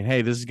VR saying,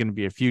 hey, this is going to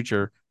be a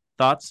future.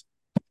 Thoughts?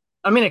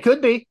 I mean, it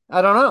could be.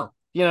 I don't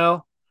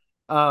know.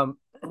 Um,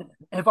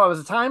 if I was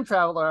a time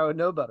traveler, I would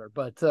know better.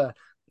 But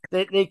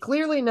they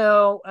clearly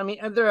know. I mean,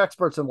 they're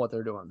experts in what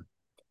they're doing.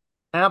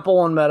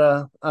 Apple and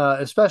Meta,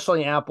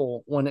 especially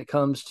Apple, when it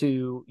comes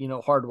to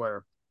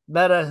hardware.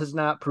 Meta has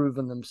not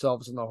proven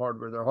themselves in the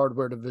hardware. Their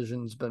hardware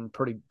division's been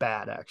pretty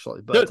bad,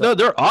 actually. But No,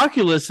 their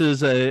Oculus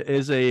is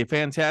a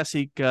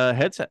fantastic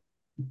headset.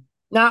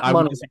 not I would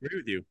money. disagree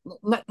with you.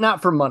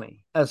 Not for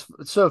money as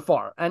so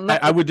far. And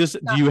not, I would just.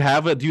 Do you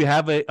have a? Do you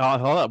have a?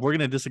 Hold up, we're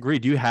gonna disagree.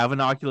 Do you have an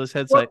Oculus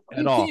headset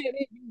at all?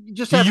 You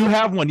just Do have you to,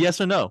 have one?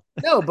 Yes or no?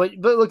 no, but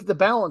look at the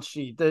balance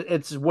sheet.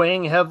 It's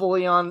weighing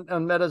heavily on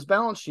Meta's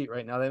balance sheet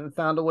right now. They haven't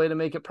found a way to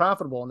make it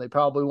profitable, and they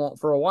probably won't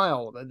for a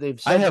while. They've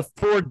I said, have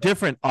 4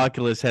 different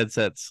Oculus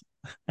headsets,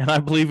 and I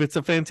believe it's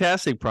a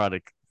fantastic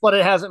product. but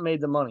it hasn't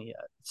made the money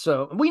yet.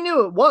 So we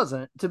knew it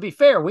wasn't. To be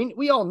fair,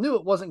 we all knew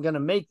it wasn't going to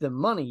make them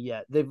money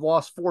yet. They've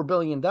lost $4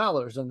 billion in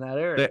that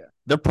area.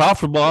 They're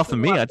profitable off of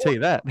me. I tell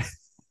you that.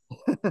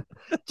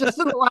 Just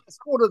in the last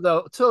quarter,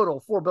 though,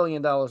 total $4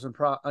 billion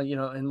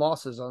in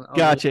losses on.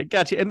 Gotcha.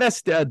 And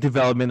that's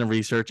development and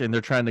research, and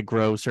they're trying to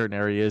grow certain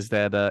areas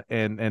that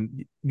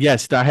and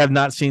yes, I have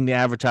not seen the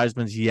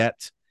advertisements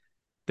yet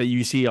that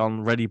you see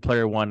on Ready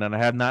Player One, and I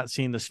have not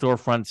seen the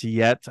storefronts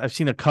yet. I've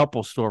seen a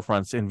couple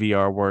storefronts in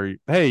VR where,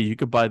 hey, you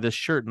could buy this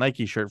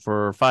Nike shirt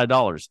for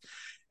 $5,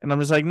 and I'm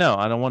just like, no,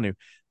 I don't want to.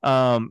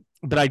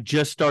 But I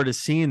just started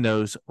seeing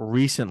those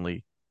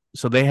recently,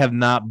 So they have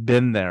not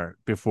been there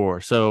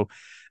before. So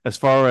as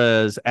far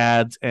as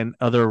ads and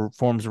other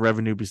forms of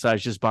revenue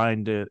besides just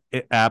buying the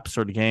apps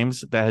or the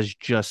games, that has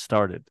just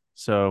started.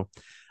 So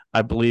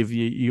I believe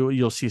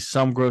you'll see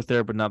some growth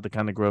there, but not the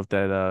kind of growth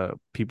that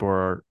people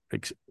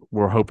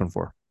were hoping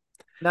for.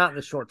 Not in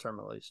the short term,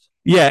 at least.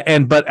 Yeah,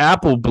 but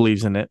Apple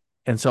believes in it,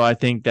 and so I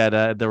think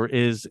that there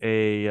is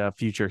a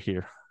future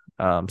here.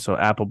 So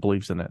Apple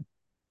believes in it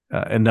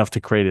enough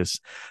to create this.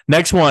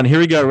 Next one, here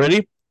we go.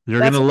 Ready? You're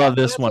That's gonna love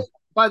enough. this one.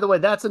 By the way,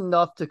 that's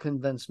enough to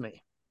convince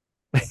me.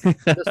 All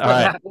Just that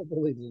right. Apple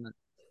believes in it.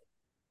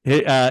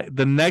 Hey,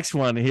 the next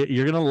one,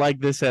 you're gonna like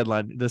this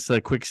headline. This is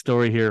a quick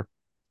story here.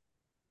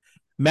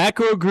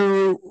 Macro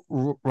guru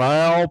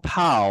Raoul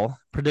Pal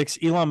predicts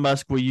Elon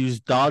Musk will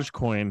use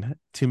Dogecoin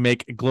to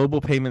make a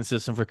global payment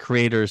system for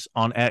creators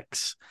on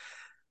X.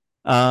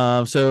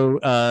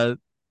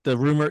 The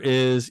rumor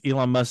is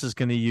Elon Musk is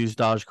going to use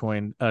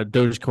Dogecoin,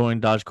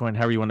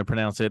 however you want to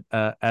pronounce it,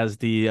 as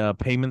the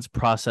payments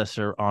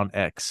processor on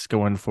X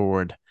going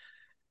forward.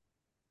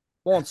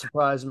 Won't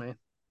surprise me.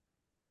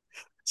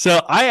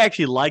 So I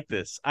actually like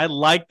this. I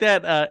like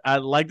that. I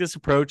like this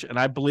approach, and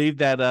I believe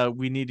that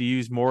we need to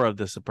use more of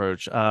this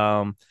approach.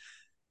 I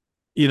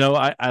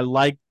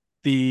like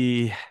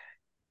the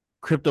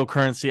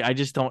cryptocurrency. I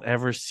just don't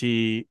ever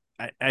see.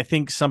 I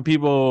think some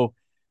people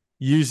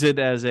use it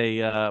as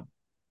a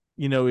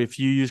if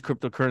you use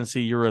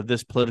cryptocurrency, you're of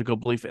this political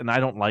belief, and I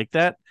don't like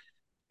that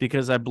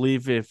because I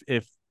believe if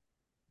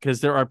because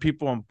there are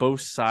people on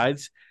both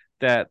sides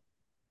that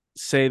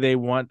say they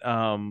want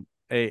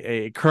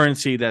a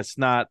currency that's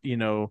not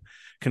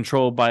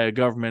controlled by a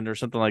government or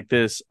something like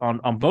this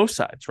on both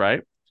sides,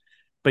 right?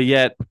 But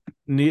yet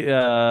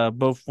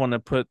both want to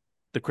put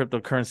the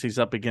cryptocurrencies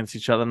up against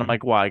each other. And I'm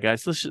like, why,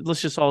 guys?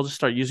 Let's just all just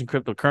start using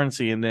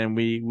cryptocurrency, and then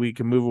we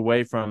can move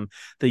away from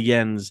the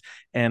yens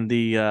and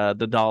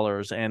the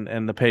dollars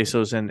and the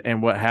pesos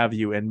and what have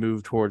you, and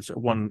move towards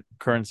one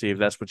currency if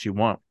that's what you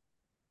want.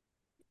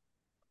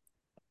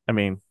 I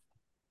mean,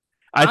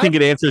 I think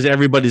it answers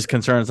everybody's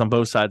concerns on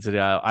both sides of the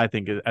aisle. I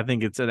think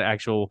it's an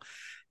actual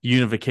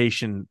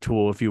unification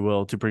tool, if you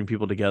will, to bring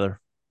people together.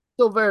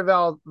 Still very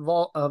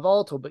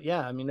volatile, but yeah,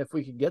 I mean, if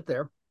we could get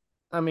there,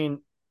 I mean,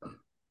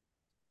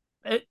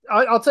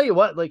 I'll tell you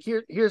what. Like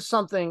here's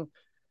something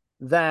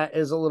that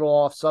is a little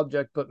off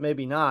subject, but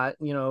maybe not.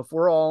 You know, if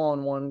we're all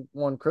on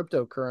one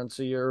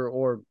cryptocurrency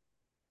or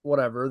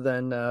whatever,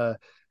 then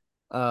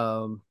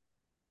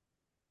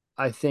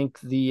I think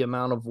the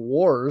amount of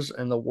wars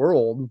in the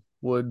world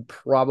would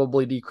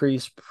probably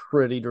decrease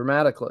pretty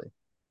dramatically.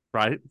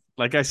 Right?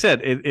 Like I said,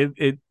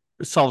 it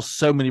solves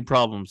so many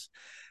problems,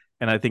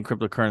 and I think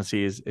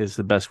cryptocurrency is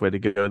the best way to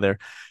go there.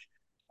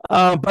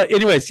 But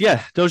anyways,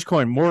 yeah,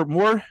 Dogecoin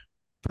more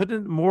put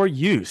in more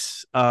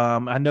use.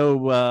 I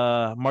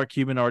know Mark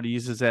Cuban already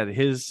uses that at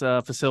his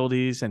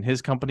facilities and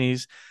his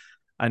companies.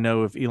 I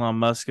know if Elon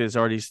Musk has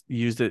already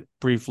used it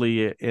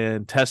briefly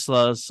in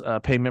Tesla's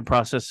payment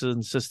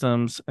processing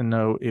systems. I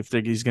know if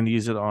he's going to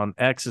use it on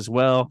X as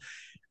well.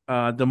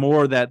 The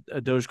more that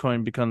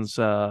Dogecoin becomes,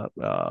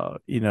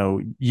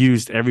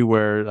 used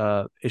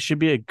everywhere, it should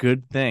be a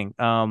good thing.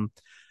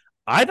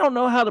 I don't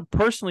know how to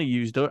personally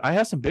use Doge. I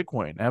have some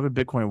Bitcoin. I have a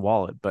Bitcoin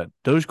wallet, but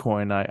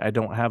Dogecoin, I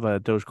don't have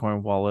a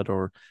Dogecoin wallet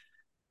or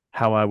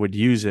how I would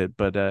use it.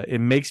 But it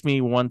makes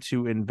me want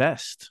to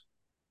invest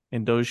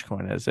in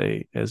Dogecoin as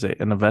an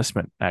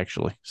investment,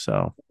 actually.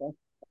 So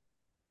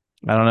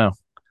I don't know.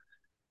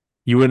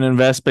 You wouldn't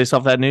invest based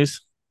off that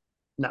news?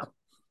 No,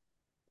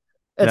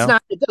 it's No.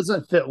 not. It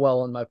doesn't fit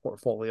well in my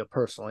portfolio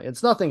personally.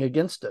 It's nothing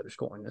against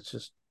Dogecoin. It's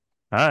just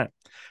All right.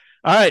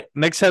 All right.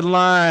 Next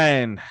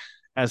headline.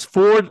 As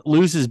Ford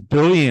loses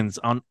billions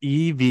on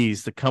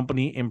EVs, the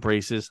company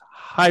embraces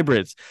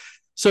hybrids.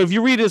 So if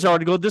you read this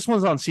article, this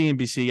one's on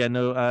CNBC. I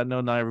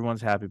know not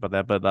everyone's happy about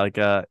that, but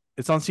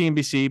it's on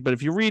CNBC. But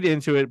if you read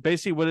into it,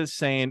 basically what it's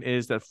saying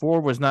is that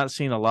Ford was not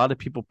seeing a lot of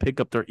people pick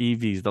up their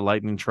EVs, the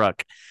Lightning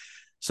truck.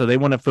 So they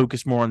want to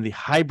focus more on the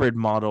hybrid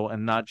model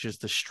and not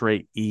just the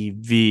straight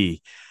EV.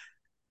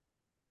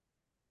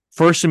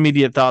 First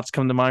immediate thoughts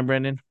come to mind,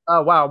 Brandon?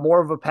 oh wow,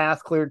 more of a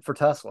path cleared for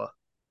Tesla.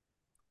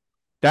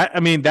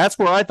 That's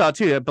where I thought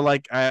too.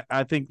 But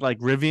I think like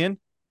Rivian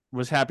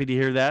was happy to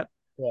hear that.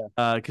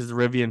 Yeah. Because the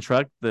Rivian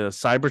truck, the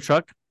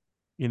Cybertruck,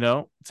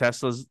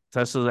 Tesla's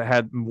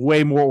had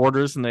way more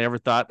orders than they ever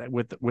thought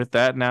with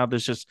that. Now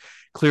this just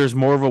clears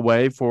more of a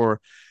way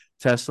for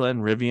Tesla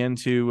and Rivian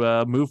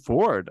to move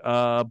forward.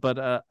 But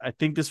I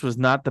think this was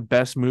not the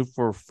best move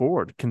for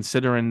Ford,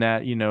 considering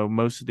that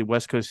most of the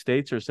West Coast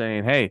states are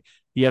saying, "Hey,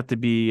 you have to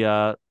be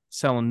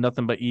selling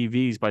nothing but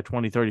EVs by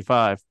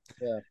 2035."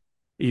 Yeah.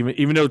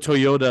 Even though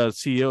Toyota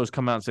CEOs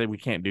come out and say we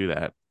can't do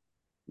that,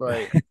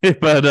 Right.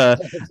 but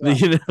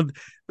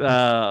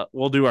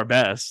we'll do our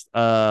best.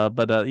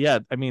 Yeah,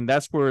 I mean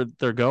that's where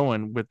they're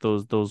going with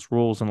those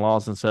rules and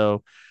laws, and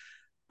so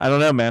I don't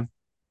know, man.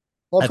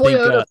 Well, I think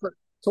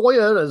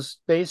Toyota's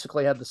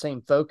basically had the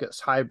same focus,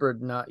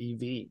 hybrid, not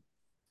EV.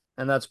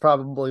 And that's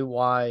probably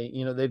why,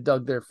 they've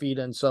dug their feet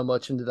in so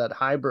much into that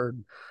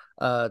hybrid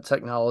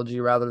technology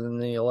rather than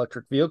the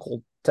electric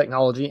vehicle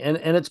technology, and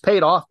it's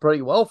paid off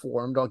pretty well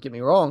for them. Don't get me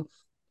wrong,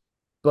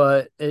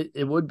 but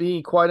it would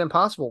be quite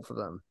impossible for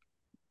them.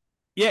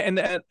 Yeah,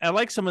 and I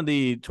like some of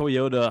the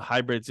Toyota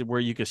hybrids where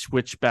you could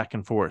switch back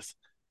and forth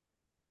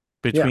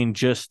Yeah, between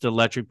just the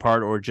electric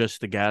part or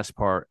just the gas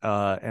part,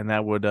 and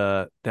that would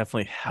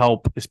definitely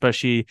help,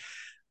 especially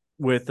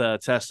with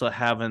Tesla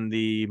having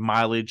the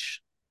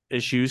mileage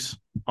issues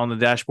on the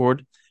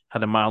dashboard. How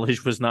the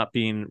mileage was not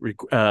being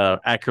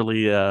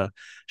accurately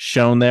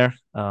shown there.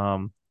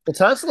 well,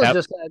 Tesla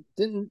just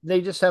didn't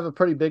they just have a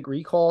pretty big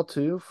recall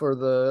too for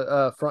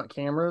the front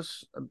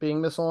cameras being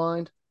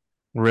misaligned?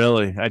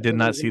 Really, I did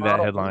not see that I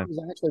think headline. it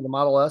was actually the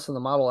Model S and the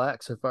Model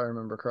X, if I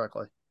remember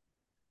correctly.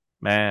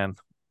 Man,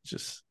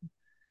 just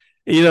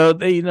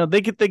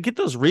they get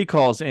those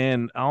recalls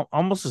in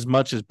almost as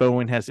much as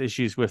Boeing has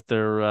issues with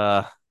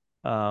their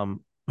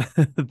um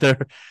their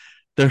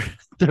their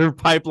their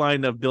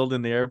pipeline of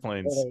building the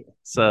airplanes. Right. Right.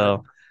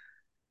 So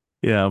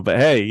but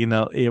hey,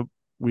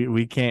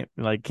 we can't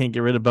get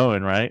rid of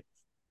Boeing, right?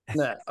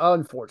 No,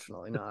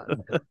 unfortunately not.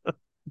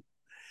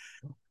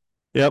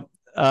 Yep.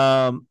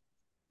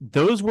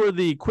 Those were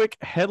the quick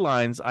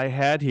headlines I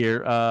had here.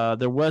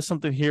 There was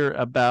something here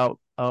about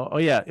oh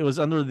yeah, it was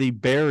under the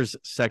Bears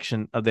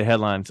section of the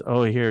headlines.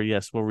 Oh, here,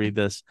 yes, we'll read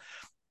this.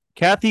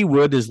 Kathy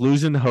Wood is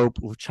losing hope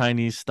with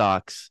Chinese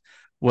stocks.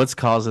 What's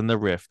causing the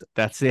rift?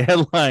 That's the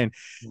headline.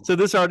 So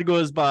this article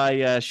is by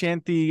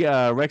Shanti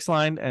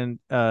Rexline,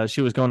 and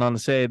she was going on to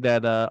say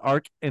that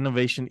ARK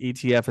Innovation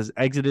ETF has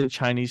exited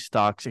Chinese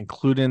stocks,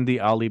 including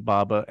the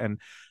Alibaba, and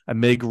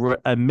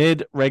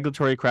amid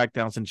regulatory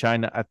crackdowns in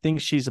China. I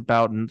think she's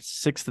about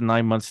 6 to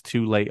 9 months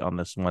too late on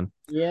this one.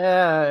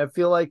 Yeah, I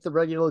feel like the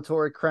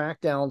regulatory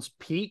crackdowns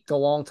peaked a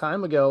long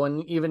time ago,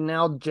 and even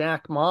now,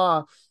 Jack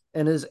Ma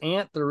and his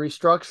aunt they're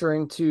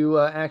restructuring to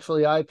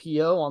actually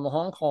IPO on the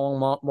Hong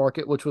Kong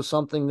market, which was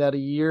something that a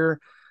year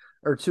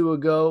or two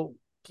ago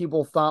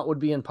people thought would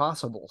be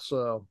impossible.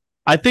 So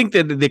I think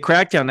that the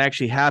crackdown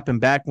actually happened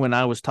back when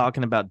I was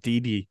talking about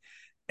Didi,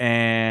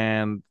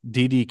 and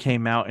Didi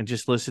came out and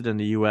just listed in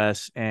the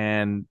U.S.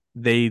 and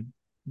the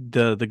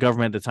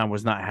government at the time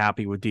was not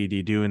happy with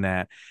Didi doing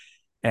that.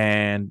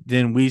 And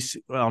then we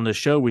on the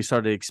show we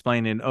started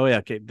explaining, oh yeah,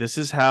 okay, this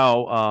is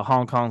how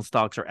Hong Kong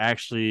stocks are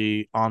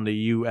actually on the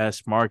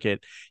U.S.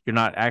 market. You're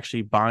not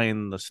actually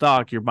buying the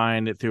stock; you're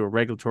buying it through a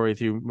regulatory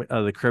through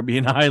the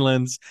Caribbean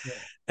islands,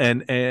 yeah.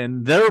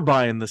 and they're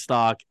buying the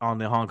stock on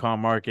the Hong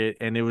Kong market.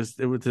 And it was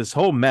this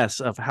whole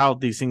mess of how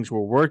these things were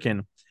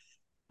working.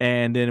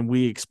 And then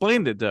we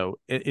explained it though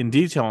in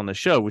detail on the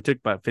show. We took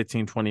about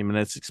 15, 20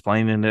 minutes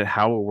explaining it,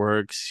 how it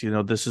works.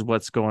 This is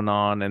what's going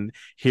on. And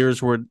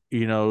here's where,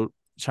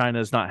 China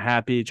is not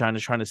happy.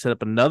 China's trying to set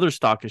up another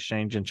stock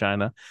exchange in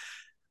China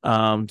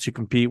to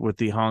compete with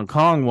the Hong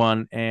Kong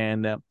one.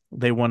 And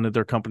they wanted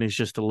their companies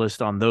just to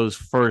list on those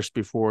first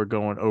before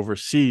going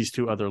overseas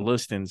to other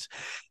listings.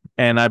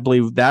 And I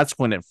believe that's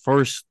when the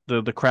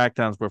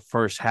crackdowns were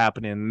first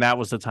happening. And that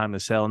was the time to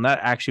sell. And that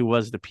actually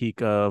was the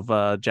peak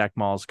of Jack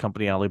Ma's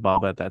company,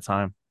 Alibaba, at that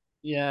time.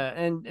 Yeah,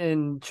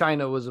 and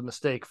China was a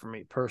mistake for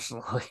me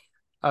personally.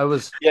 I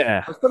was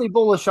Yeah. I was pretty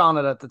bullish on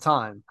it at the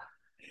time.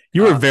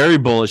 You were Uh, very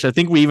bullish. I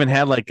think we even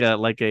had like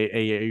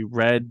a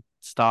red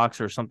stocks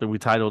or something. We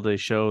titled a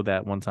show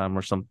that one time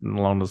or something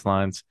along those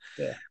lines.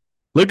 yeah,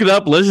 Look it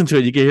up, listen to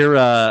it. You can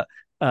hear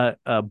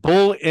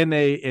bull in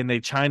a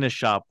China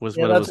shop was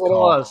yeah, what it that's was what it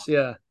called. was.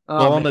 Yeah. Oh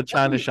Bull in man, the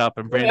China shop,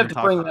 and we have Brandon to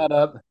talked bring about that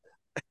up.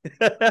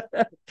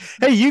 it.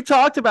 Hey, you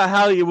talked about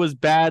how it was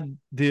bad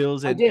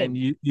deals, I and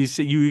did.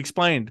 you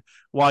explained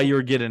why you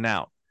were getting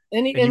out,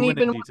 And, and you and went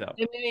in even detail.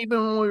 and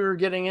even when we were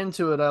getting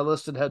into it, I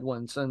listed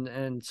headwinds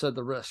and said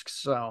the risks.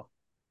 So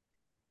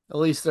at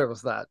least there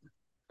was that.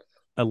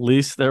 At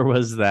least there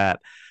was that.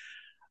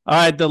 All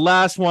right, the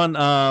last one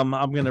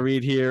I'm going to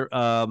read here.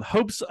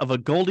 Hopes of a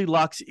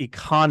Goldilocks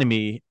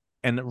economy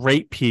and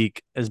rate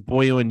peak as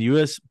buoyant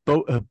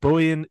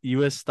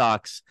U.S.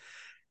 stocks.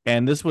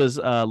 And this was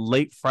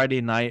late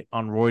Friday night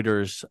on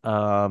Reuters.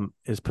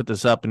 Has put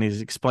this up, and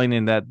he's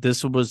explaining that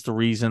this was the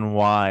reason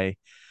why,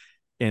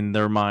 in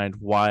their mind,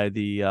 why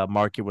the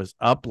market was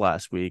up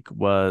last week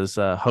was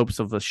hopes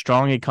of a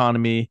strong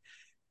economy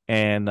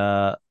and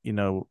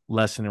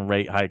lessening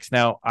rate hikes.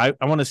 Now, I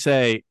want to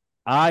say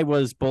I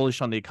was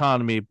bullish on the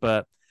economy,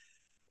 but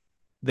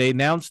they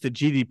announced the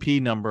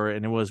GDP number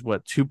and it was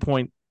what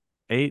 2.8,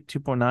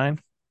 2.9.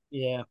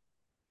 Yeah.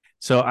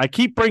 So I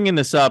keep bringing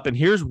this up, and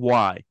here's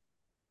why.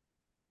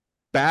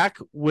 Back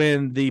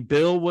when the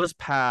bill was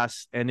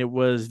passed and it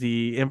was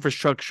the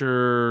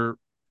infrastructure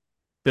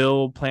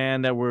bill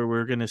plan that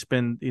we're going to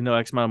spend,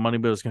 X amount of money,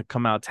 but it was going to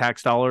come out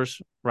tax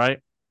dollars, right?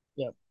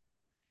 Yep.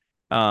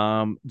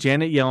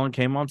 Janet Yellen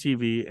came on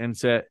TV and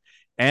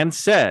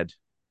said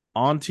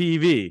on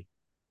TV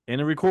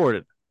and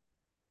recorded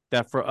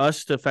that for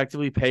us to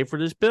effectively pay for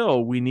this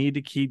bill, we need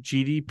to keep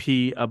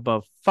GDP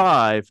above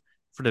 5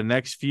 for the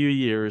next few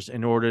years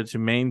in order to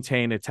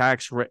maintain the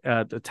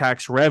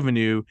tax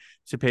revenue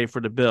to pay for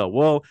the bill.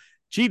 Well,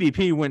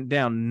 GDP went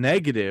down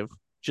negative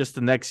just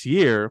the next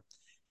year,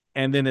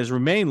 and then has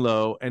remained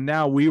low. And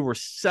now we were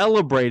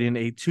celebrating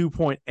a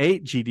 2.8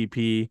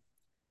 GDP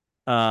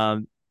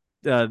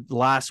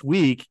last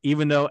week,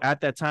 even though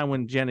at that time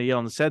when Janet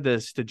Yellen said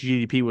this, the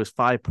GDP was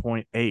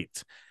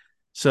 5.8.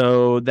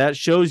 So that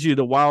shows you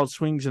the wild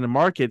swings in the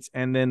markets.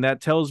 And then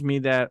that tells me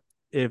that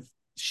if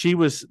she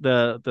was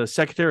the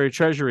Secretary of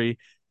Treasury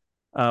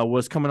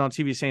was coming on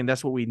TV saying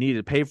that's what we need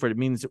to pay for it, it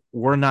means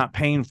we're not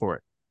paying for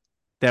it,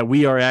 that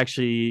we are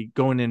actually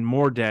going in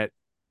more debt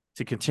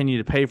to continue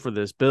to pay for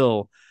this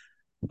bill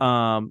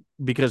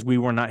because we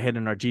were not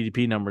hitting our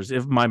GDP numbers,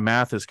 if my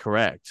math is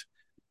correct.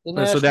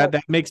 So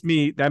that makes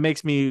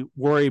me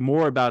worry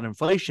more about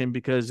inflation,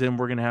 because then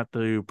we're going to have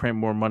to print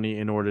more money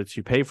in order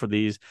to pay for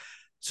these.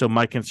 So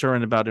my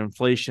concern about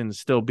inflation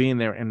still being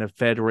there and the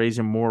Fed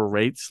raising more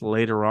rates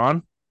later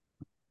on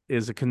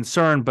is a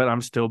concern, but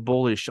I'm still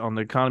bullish on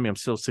the economy. I'm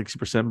still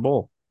 60%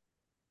 bull.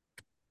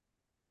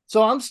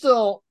 So I'm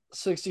still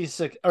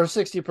 66 or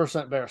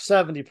 60% bear,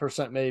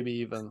 70% maybe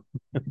even.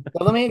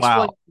 But let me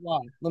explain why.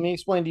 Let me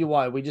explain to you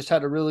why. We just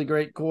had a really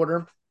great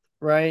quarter,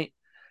 right?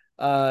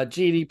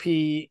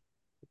 GDP,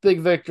 big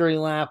victory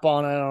lap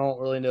on it. I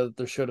don't really know that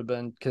there should have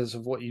been because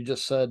of what you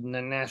just said. And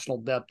then national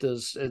debt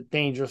is at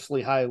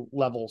dangerously high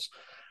levels.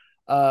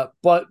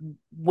 But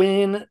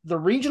when the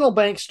regional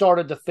banks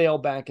started to fail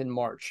back in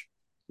March,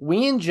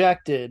 we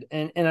injected,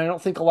 and I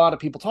don't think a lot of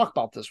people talk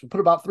about this, we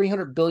put about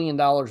 $300 billion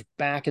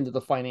back into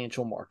the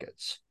financial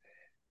markets.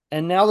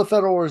 And now the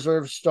Federal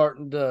Reserve is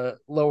starting to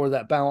lower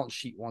that balance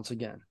sheet once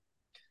again.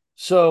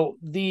 So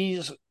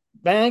these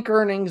bank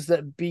earnings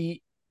that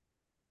beat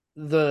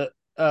the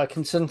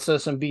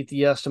consensus and beat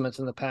the estimates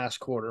in the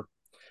past quarter,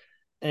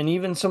 and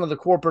even some of the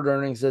corporate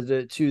earnings that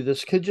did it too,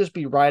 this could just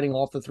be riding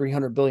off the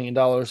 $300 billion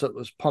that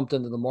was pumped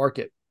into the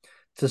market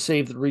to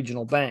save the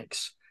regional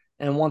banks.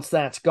 And once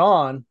that's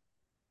gone,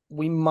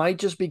 we might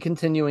just be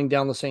continuing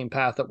down the same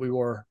path that we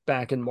were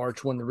back in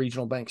March when the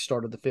regional banks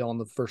started to fail in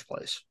the first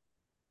place.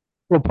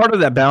 Well, part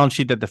of that balance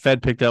sheet that the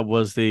Fed picked up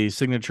was the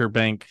Signature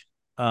Bank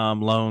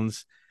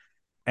loans,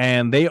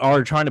 and they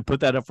are trying to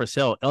put that up for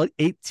sale.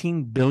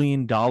 $18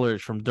 billion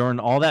from during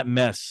all that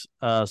mess,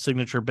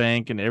 Signature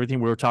Bank and everything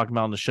we were talking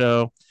about on the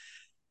show,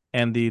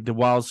 and the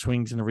wild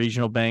swings in the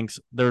regional banks.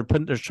 They're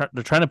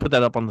trying to put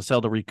that up on the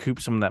sale to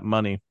recoup some of that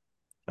money.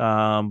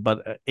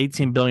 But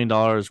 $18 billion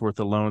worth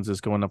of loans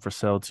is going up for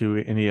sale to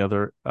any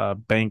other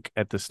bank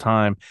at this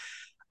time.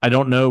 I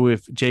don't know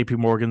if JP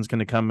Morgan's going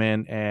to come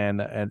in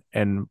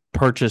and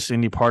purchase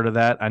any part of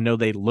that. I know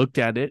they looked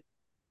at it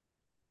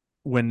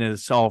when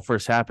this all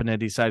first happened and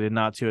decided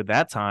not to at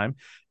that time.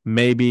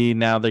 Maybe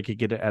now they could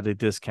get it at a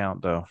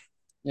discount, though.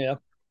 Yeah.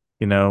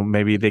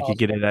 Maybe they could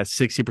get it at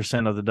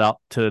 60% of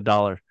to the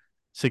dollar,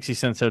 60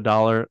 cents to a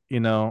dollar.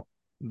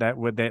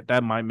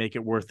 That might make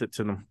it worth it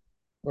to them.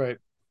 Right.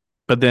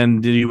 But then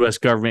the U.S.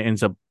 government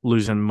ends up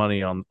losing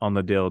money on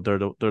the deal. They're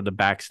the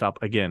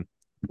backstop again,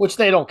 which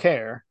they don't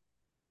care.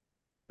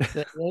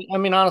 I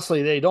mean,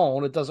 honestly, they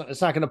don't.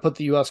 It's not going to put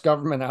the U.S.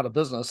 government out of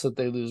business that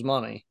they lose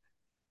money.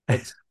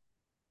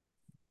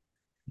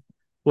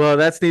 Well,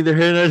 that's neither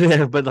here nor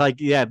there. But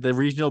the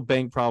regional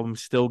bank problem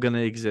is still going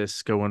to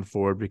exist going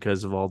forward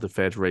because of all the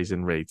Fed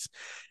raising rates.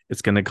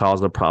 It's going to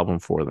cause a problem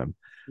for them.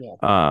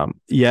 Yeah.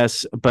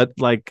 Yes, but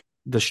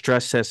the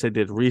stress test they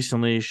did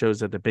recently shows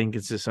that the banking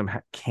system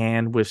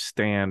can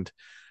withstand.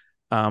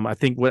 I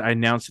think what I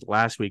announced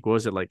last week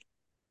was it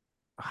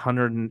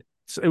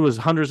it was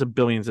hundreds of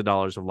billions of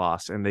dollars of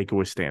loss, and they could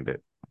withstand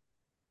it.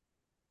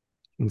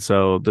 And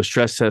so the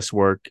stress tests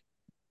work.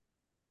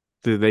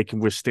 They can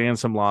withstand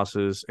some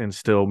losses and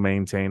still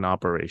maintain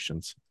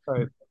operations.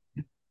 Right.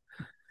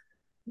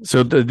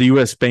 So the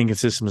U.S. banking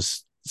system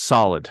is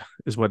solid,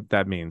 is what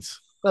that means.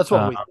 That's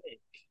what we think.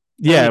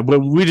 Yeah, but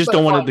we just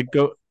don't want it to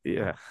go.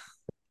 Yeah.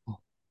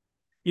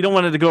 You don't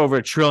want it to go over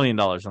 $1 trillion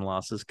in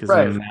losses, because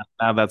then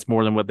now that's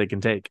more than what they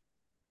can take.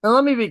 And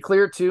let me be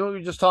clear, too.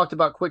 We just talked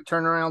about quick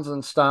turnarounds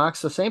in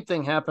stocks. The same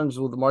thing happens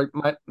with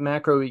the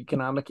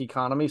macroeconomic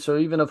economy. So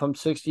even if I'm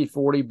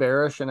 60-40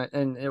 bearish or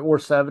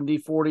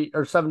 70-40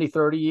 or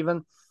 70-30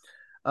 even,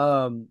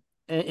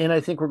 and I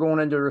think we're going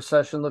into a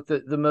recession. Look,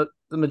 the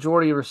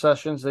majority of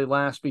recessions, they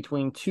last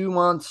between 2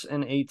 months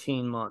and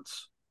 18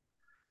 months.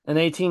 And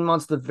 18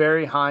 months, the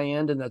very high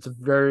end, and that's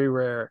very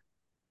rare.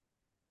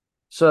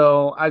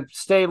 So I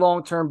stay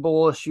long-term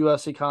bullish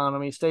U.S.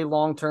 economy, stay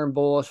long-term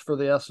bullish for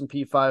the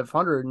S&P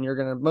 500, and you're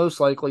going to most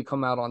likely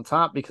come out on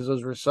top because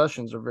those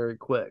recessions are very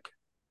quick.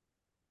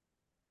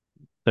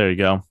 There you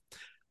go.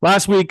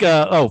 Last week,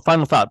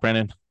 final thought,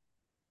 Brandon.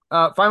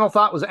 Final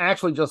thought was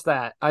actually just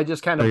that. I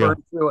just kind of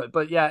burned through it.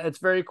 But yeah, it's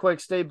very quick.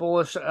 Stay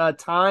bullish.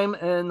 Time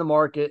in the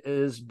market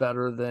is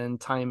better than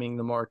timing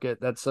the market.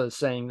 That's a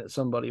saying that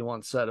somebody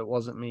once said. It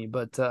wasn't me,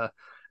 but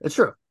it's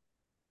true.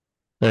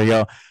 There you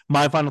go.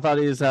 My final thought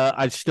is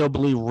I still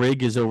believe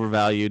RIG is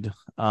overvalued.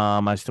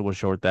 I still will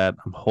short that.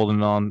 I'm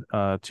holding on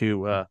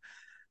to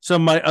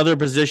some of my other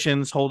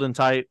positions, holding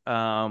tight.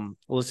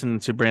 Listening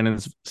to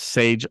Brandon's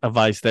sage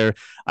advice there.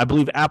 I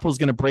believe Apple's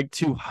going to break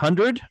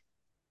 200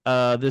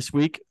 this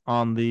week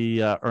on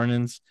the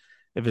earnings.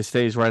 If it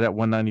stays right at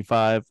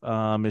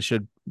 195, it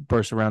should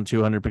burst around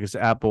 200 because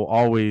Apple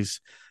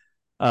always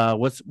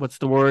what's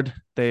the word?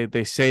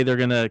 They say they're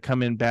gonna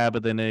come in bad,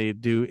 but then they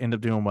do end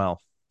up doing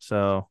well.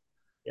 So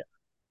Yeah.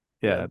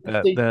 Yeah.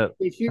 yeah, that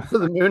They shoot for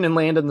the moon and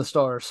land in the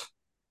stars.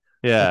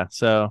 yeah.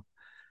 So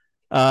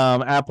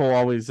Apple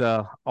always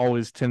has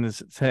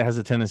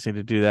a tendency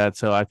to do that.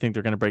 So I think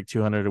they're gonna break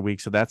 200 a week.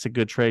 So that's a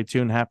good trade.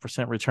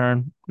 2.5%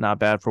 return, not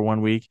bad for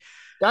 1 week.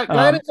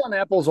 Guidance on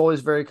Apple is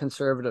always very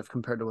conservative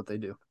compared to what they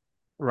do.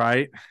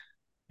 Right.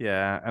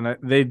 Yeah, and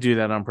they do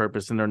that on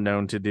purpose, and they're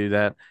known to do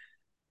that.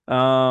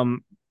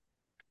 Um,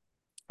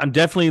 I'm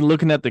definitely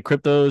looking at the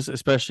cryptos,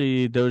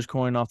 especially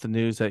Dogecoin off the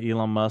news that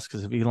Elon Musk,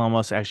 because if Elon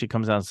Musk actually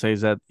comes out and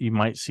says that, you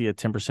might see a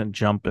 10%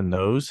 jump in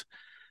those.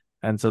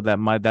 And so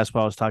that's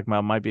what I was talking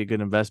about. Might be a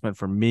good investment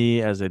for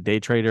me as a day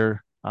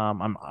trader.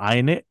 I'm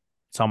eyeing it.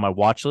 It's on my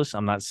watch list.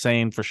 I'm not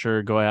saying for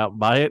sure go out and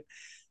buy it.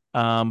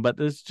 But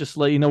it's just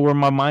let you know where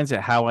my mind's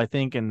at, how I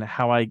think and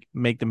how I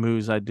make the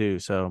moves I do.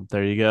 So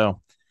there you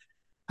go.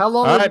 How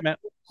long All would right, you, man.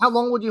 how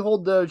long would you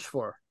hold Doge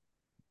for?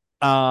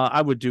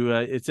 I would do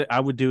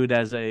it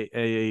as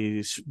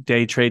a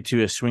day trade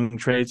to a swing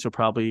trade, so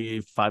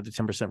probably 5 to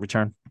 10%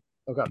 return.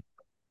 Okay.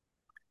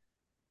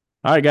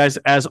 All right, guys.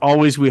 As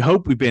always, we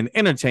hope we've been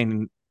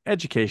entertaining,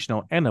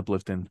 educational, and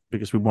uplifting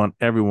because we want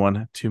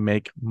everyone to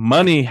make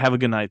money. Have a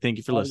good night. Thank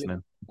you for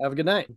listening. Have a good night.